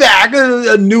 they'll be back,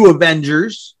 a new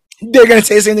Avengers. They're going to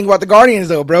say the same thing about the Guardians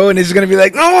though, bro. And it's going to be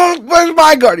like, no, where's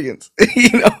my Guardians?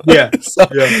 You know? Yeah.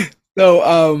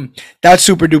 So that's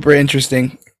super duper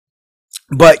interesting.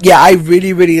 But yeah, I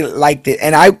really, really liked it.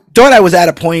 And I thought I was at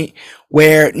a point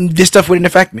where this stuff wouldn't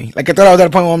affect me. Like, I thought I was at a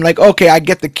point where I'm like, okay, I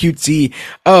get the cutesy.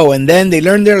 Oh, and then they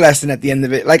learned their lesson at the end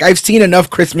of it. Like, I've seen enough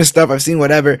Christmas stuff. I've seen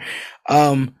whatever.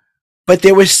 But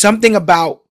there was something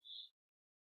about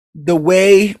the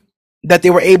way that they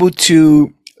were able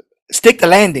to stick the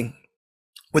landing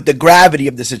with the gravity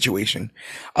of the situation.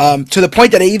 To the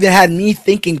point that it even had me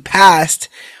thinking past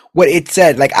what it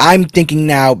said. Like, I'm thinking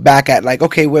now back at like,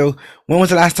 okay, well, when was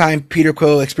the last time Peter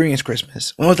Quill experienced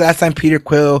Christmas? When was the last time Peter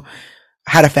Quill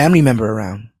had a family member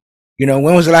around? You know,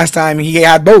 when was the last time he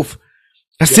had both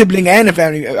a sibling and a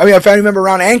family member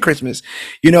around and Christmas,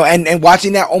 you know, and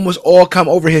watching that almost all come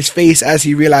over his face as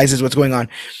he realizes what's going on.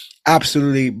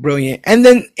 Absolutely brilliant. And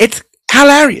then it's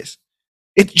hilarious.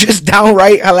 It's just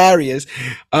downright hilarious.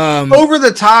 Over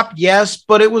the top, yes,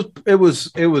 but it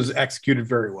was executed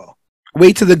very well.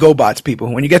 Wait till the GoBots,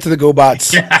 people. When you get to the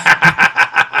GoBots,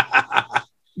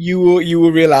 you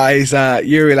will realize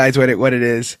what it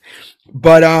is.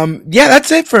 But yeah,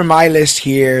 that's it for my list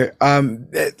here.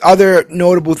 Other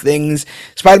notable things: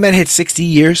 Spider-Man hit 60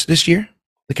 years this year.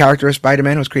 The character of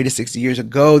Spider-Man was created 60 years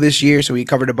ago this year, so we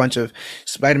covered a bunch of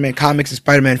Spider-Man comics and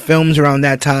Spider-Man films around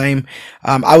that time.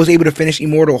 I was able to finish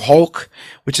Immortal Hulk,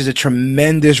 which is a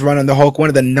tremendous run on the Hulk, one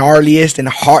of the gnarliest and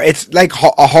it's like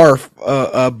a horror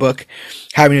book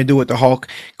having to do with the Hulk.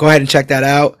 Go ahead and check that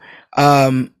out.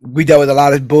 We dealt with a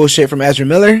lot of bullshit from Ezra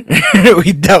Miller.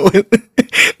 We dealt with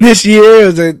this year. It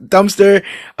was a dumpster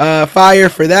fire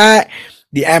for that.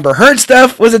 The Amber Heard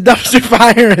stuff was a dumpster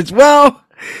fire as well.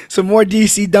 Some more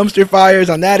DC dumpster fires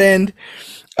on that end.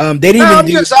 They didn't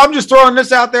I'm just throwing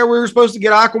this out there. We were supposed to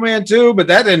get Aquaman too, but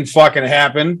that didn't fucking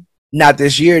happen. Not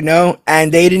this year, no.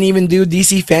 And they didn't even do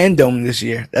DC Fandom this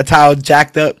year. That's how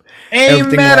jacked up.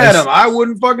 Ain't mad at him. I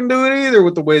wouldn't fucking do it either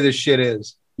with the way this shit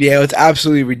is. Yeah, it's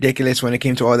absolutely ridiculous when it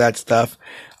came to all that stuff.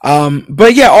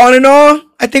 But yeah, all in all,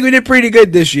 I think we did pretty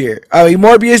good this year.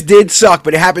 Morbius did suck,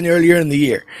 but it happened earlier in the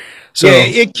year. So yeah,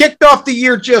 it kicked off the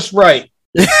year just right.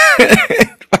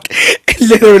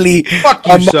 Literally, fuck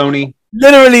you, Sony.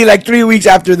 Literally, like 3 weeks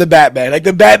after the Batman. Like,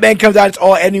 the Batman comes out, it's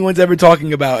all anyone's ever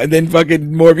talking about. And then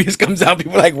fucking Morbius comes out,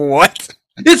 people are like, what?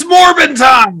 It's Morbin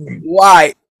time!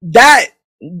 Why?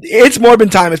 It's Morbin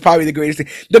time is probably the greatest thing.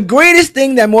 The greatest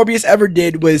thing that Morbius ever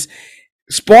did was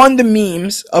spawn the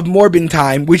memes of Morbin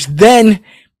time, which then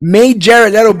made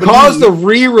Jared Leto cause the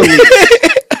re-release.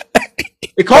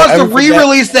 It caused the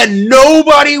re-release that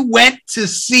nobody went to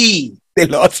see. They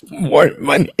lost more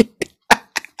money.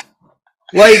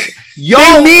 Like, they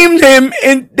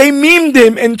memed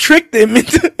him and tricked him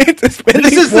into spending.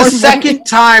 This is the second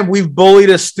time we've bullied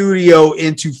a studio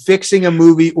into fixing a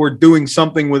movie or doing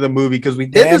something with a movie, because we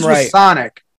did this with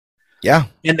Sonic. Yeah.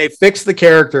 And they fixed the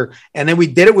character, and then we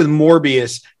did it with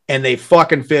Morbius, and they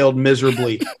fucking failed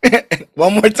miserably.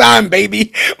 One more time,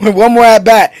 baby. One more at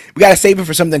bat. We gotta save it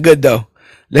for something good though.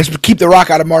 Let's keep The Rock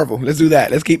out of Marvel. Let's do that.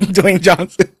 Let's keep Dwayne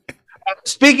Johnson.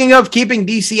 Speaking of keeping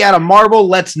DC out of Marvel,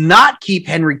 let's not keep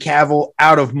Henry Cavill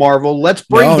out of Marvel. Let's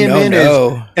bring him in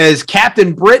as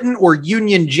Captain Britain or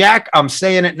Union Jack. I'm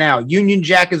saying it now. Union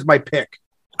Jack is my pick.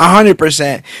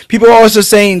 100%. People are also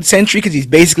saying Sentry because he's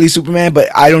basically Superman, but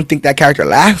I don't think that character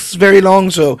lasts very long.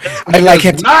 So I like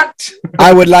him.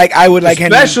 I would like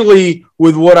especially Henry.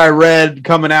 With what I read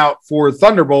coming out for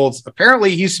Thunderbolts.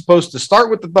 Apparently, he's supposed to start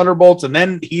with the Thunderbolts, and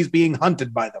then he's being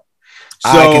hunted by them.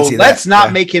 So let's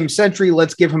not make him Sentry.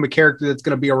 Let's give him a character that's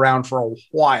going to be around for a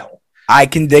while. I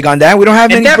can dig on that. We don't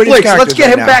have any British characters. Let's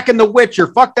get him back in The Witcher.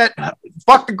 Fuck that.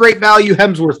 Fuck the great value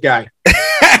Hemsworth guy.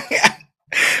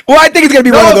 Well, I think it's going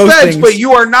to be one of those things. But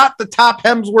you are not the top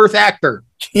Hemsworth actor.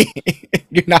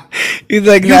 You're not. He's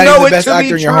like not the best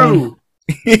actor in your home.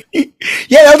 Yeah,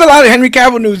 there was a lot of Henry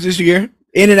Cavill news this year.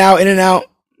 In and out.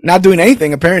 Not doing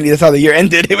anything. Apparently, that's how the year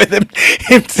ended with him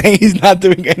saying he's not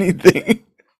doing anything.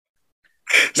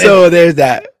 So there's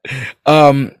that.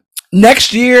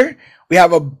 Next year, We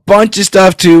have a bunch of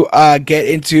stuff to get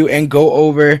into and go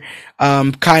over.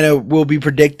 Kind of, we'll be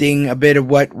predicting a bit of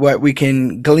what we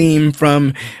can glean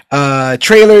from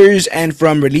trailers and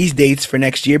from release dates for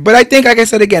next year. But I think, like I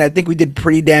said again, I think we did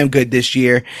pretty damn good this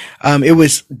year. It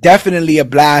was definitely a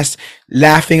blast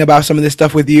laughing about some of this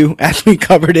stuff with you as we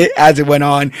covered it as it went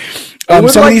on. I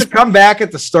would like to come back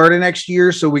at the start of next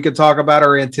year so we could talk about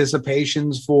our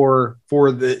anticipations for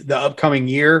the upcoming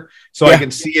year. So I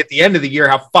can see at the end of the year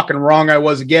how fucking wrong I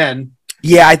was again.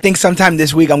 Yeah, I think sometime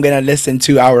this week I'm going to listen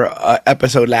to our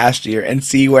episode last year and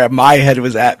see where my head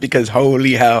was at, because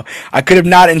holy hell, I could have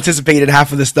not anticipated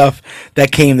half of the stuff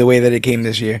that came the way that it came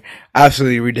this year.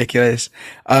 Absolutely ridiculous.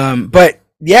 But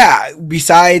yeah,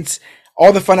 besides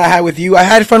all the fun I had with you, I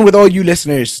had fun with all you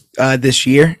listeners this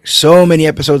year. So many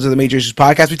episodes of the Major Issues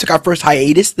Podcast. We took our first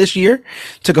hiatus this year,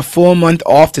 took a full month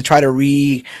off to try to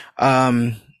refocus.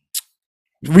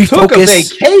 Took a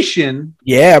vacation.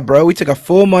 Yeah, bro. We took a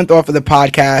full month off of the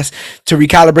podcast to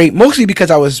recalibrate, mostly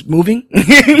because I was moving.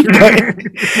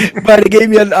 but it gave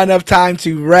me enough time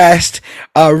to rest,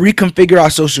 reconfigure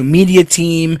our social media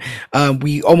team.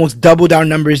 We almost doubled our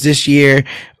numbers this year.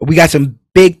 We got some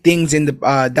big things in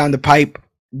the down the pipe,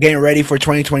 getting ready for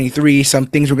 2023. Some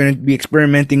things we're going to be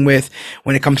experimenting with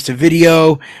when it comes to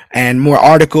video and more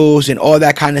articles and all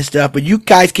that kind of stuff. But you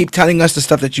guys keep telling us the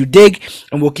stuff that you dig,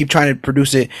 and we'll keep trying to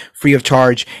produce it free of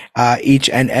charge each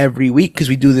and every week, because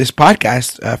we do this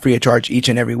podcast free of charge each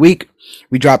and every week.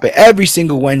 We drop it every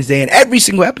single Wednesday, and every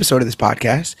single episode of this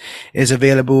podcast is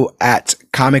available at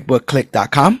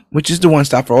comicbookclick.com, which is the one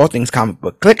stop for all things Comic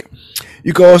Book Click.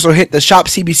 You can also hit the Shop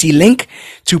CBC link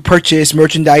to purchase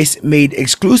merchandise made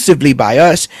exclusively by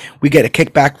us. We get a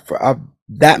kickback for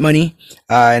that money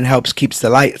and helps keeps the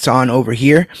lights on over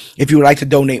here. If you would like to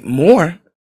donate more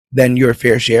than your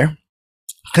fair share,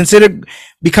 consider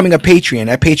becoming a Patreon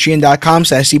at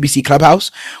patreon.com/CBC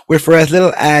Clubhouse, where for as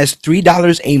little as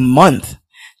 $3 a month,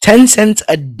 10 cents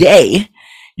a day,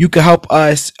 you can help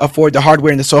us afford the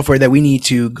hardware and the software that we need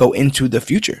to go into the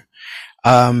future.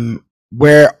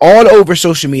 We're all over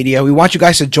social media. We want you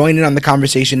guys to join in on the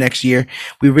conversation next year.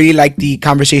 We really like the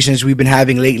conversations we've been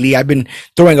having lately. I've been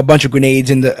throwing a bunch of grenades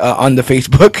in the on the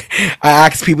Facebook. I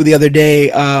asked people the other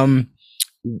day,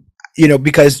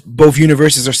 because both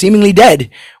universes are seemingly dead,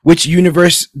 which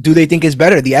universe do they think is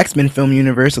better, the X-Men film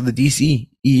universe or the DC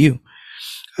EU?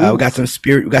 We got some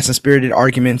spirited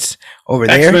arguments over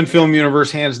there. X-Men film universe,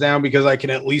 hands down, because I can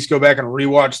at least go back and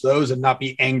rewatch those and not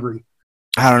be angry.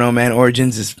 I don't know, man.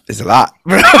 Origins is a lot.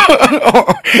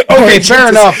 Okay, fair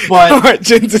enough, but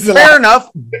Origins is a fair lot.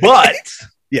 enough, but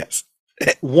Yes.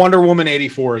 Wonder Woman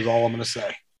 84 is all I'm going to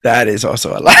say. That is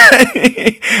also a lot.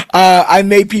 I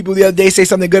made people the other day say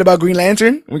something good about Green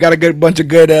Lantern. We got a bunch of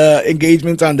good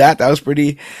engagements on that. That was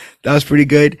pretty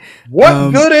good.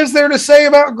 What good is there to say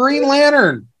about Green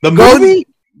Lantern? The movie?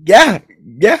 Yeah.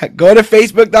 Go to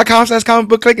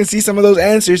facebook.com/comicbookclick and see some of those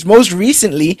answers. Most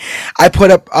recently, I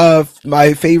put up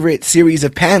my favorite series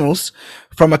of panels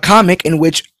from a comic in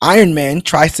which Iron Man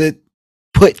tries to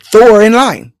put Thor in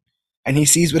line. And he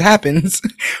sees what happens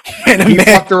when he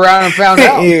fucked around and found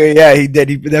out. Yeah, he did.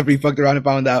 He definitely fucked around and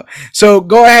found out. So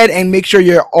go ahead and make sure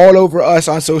you're all over us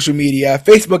on social media.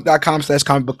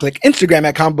 Facebook.com/comicbookclick, Instagram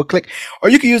at comicbookclick, or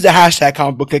you can use the hashtag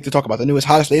comicbookclick to talk about the newest,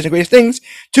 hottest, latest, and greatest things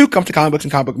to come to comic books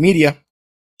and comic book media.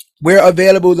 We're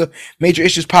available, the Major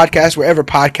Issues Podcast, wherever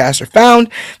podcasts are found.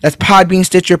 That's Podbean,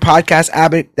 Stitcher, Podcast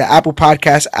app, the Apple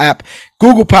Podcast app,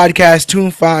 Google Podcasts,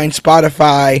 TuneFind,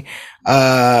 Spotify,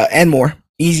 and more.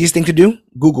 Easiest thing to do,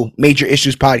 Google Major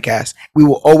Issues Podcast. We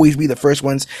will always be the first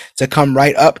ones to come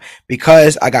right up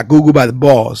because I got Google by the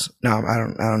balls. No, I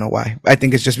don't know why. I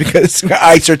think it's just because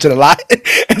I search it a lot.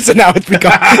 And so now it's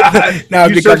become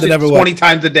the number one. 20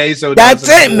 times a day. So that's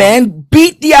it, man.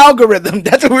 Beat the algorithm.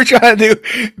 That's what we're trying to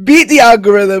do. Beat the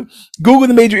algorithm. Google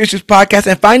the Major Issues Podcast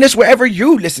and find us wherever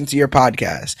you listen to your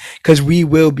podcast, because we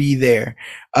will be there.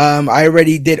 I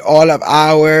already did all of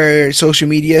our social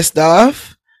media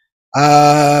stuff.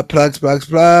 Plugs.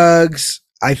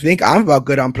 I think I'm about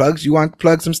good on plugs. You want to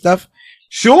plug some stuff?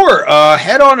 Sure.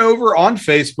 Head on over on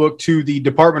Facebook to the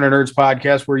Department of Nerds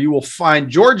podcast, where you will find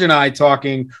George and I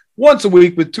talking once a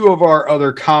week with two of our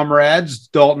other comrades,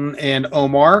 Dalton and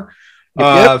Omar.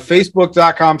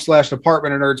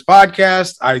 Facebook.com/Department of Nerds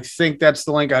podcast. I think that's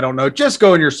the link. I don't know. Just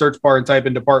go in your search bar and type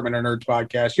in Department of Nerds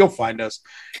podcast. You'll find us.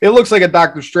 It looks like a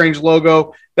Doctor Strange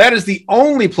logo. That is the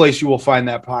only place you will find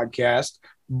that podcast.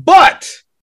 But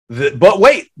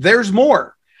wait, there's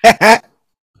more.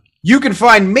 You can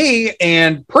find me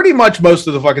and pretty much most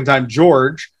of the fucking time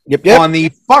George on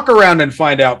the Fuck Around and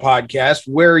Find Out podcast,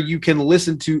 where you can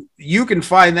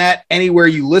find that anywhere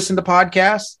you listen to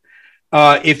podcasts.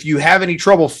 If you have any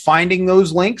trouble finding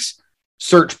those links,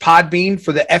 search Podbean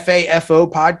for the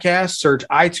FAFO podcast, search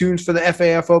iTunes for the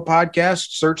FAFO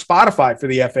podcast, search Spotify for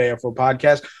the FAFO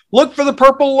podcast. Look for the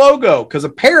purple logo, because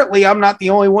apparently I'm not the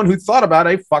only one who thought about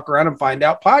a fuck around and find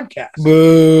out podcast.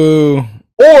 Boo.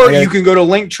 Or you can go to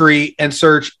Linktree and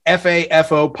search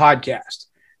FAFO podcast.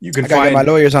 You can find my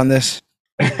lawyers on this.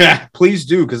 Please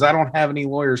do, because I don't have any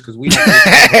lawyers, because we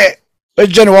Where's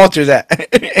Jen Walters at?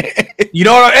 You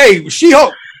know what? Hey,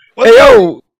 She-Hulk. Hey,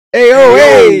 yo.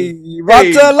 Hey,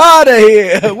 Ratalada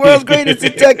here. World's greatest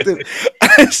detective.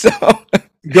 So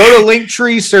go to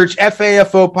Linktree, search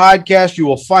FAFO podcast. You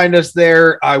will find us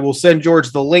there. I will send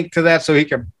George the link to that so he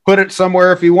can put it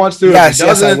somewhere if he wants to. Yes,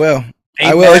 I will.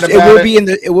 I will.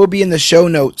 It will be in the show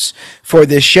notes for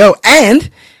this show. And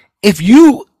if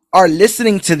you are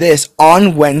listening to this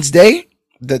on Wednesday,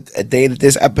 the day that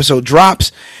this episode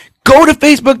drops, go to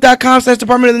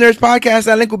facebook.com/Department of the Nerds podcast.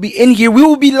 That link will be in here. We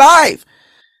will be live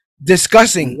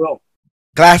discussing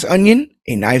Glass Onion,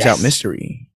 a Knives Out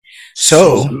mystery.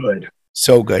 So good.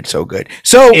 So good.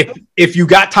 So if you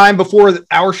got time before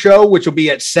our show, which will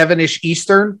be at 7-ish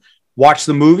Eastern, watch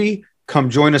the movie, come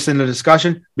join us in the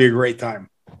discussion. Be a great time.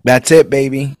 That's it,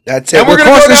 baby. That's it. And we're going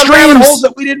to go down rabbit holes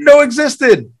that we didn't know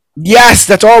existed. Yes,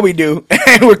 that's all we do.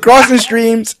 We're crossing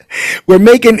streams. We're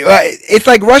making it's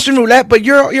like Russian roulette, but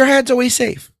your head's always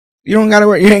safe. You ain't gotta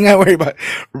worry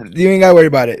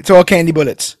about it. It's all candy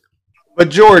bullets. But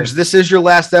George, this is your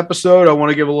last episode. I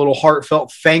want to give a little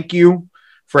heartfelt thank you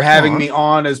for having me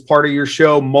on as part of your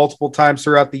show multiple times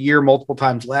throughout the year, multiple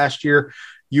times last year.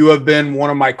 You have been one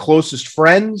of my closest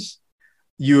friends.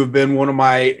 You have been one of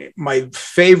my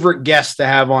favorite guests to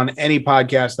have on any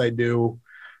podcast I do.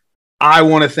 I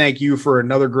want to thank you for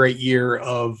another great year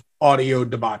of audio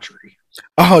debauchery.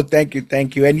 Oh, thank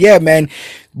you. And yeah, man,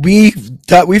 we've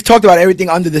talked about everything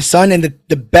under the sun, and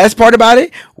the best part about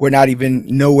it, we're not even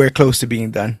nowhere close to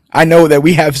being done. I know that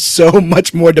we have so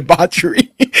much more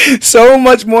debauchery, so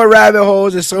much more rabbit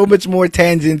holes, and so much more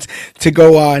tangents to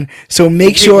go on. So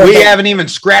make sure we haven't even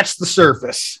scratched the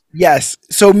surface. Yes.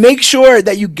 So make sure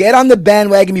that you get on the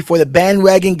bandwagon before the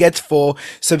bandwagon gets full.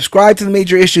 Subscribe to the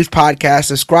Major Issues podcast.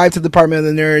 Subscribe to the Department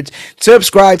of the Nerds.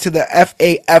 Subscribe to the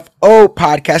FAFO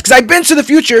podcast. Because I've been to the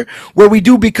future where we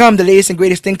do become the latest and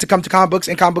greatest thing to come to comic books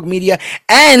and comic book media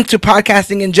and to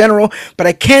podcasting in general. But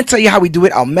I can't tell you how we do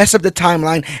it. I'll mess up the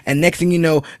timeline. And next thing you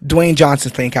know, Dwayne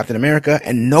Johnson's playing Captain America.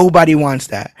 And nobody wants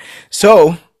that.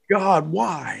 So... God,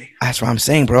 why? That's what I'm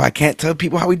saying, bro. I can't tell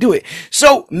people how we do it.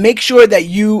 So make sure that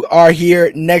you are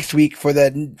here next week for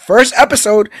the first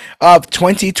episode of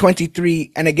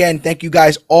 2023. And again, thank you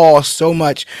guys all so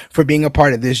much for being a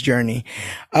part of this journey.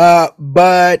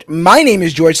 But my name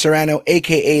is George Serrano,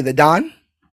 aka The Don.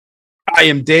 I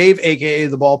am Dave, aka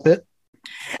The Ball Pit.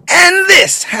 And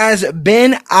this has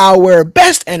been our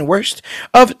best and worst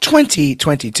of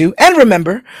 2022. And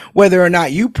remember, whether or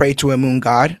not you pray to a moon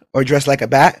god or dress like a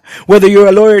bat, whether you're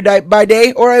a lawyer by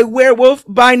day or a werewolf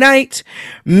by night,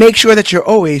 make sure that you're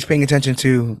always paying attention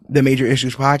to the Major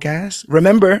Issues podcast.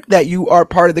 Remember that you are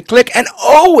part of the clique, and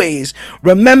always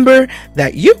remember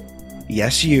that you,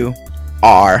 yes, you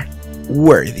are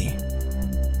worthy.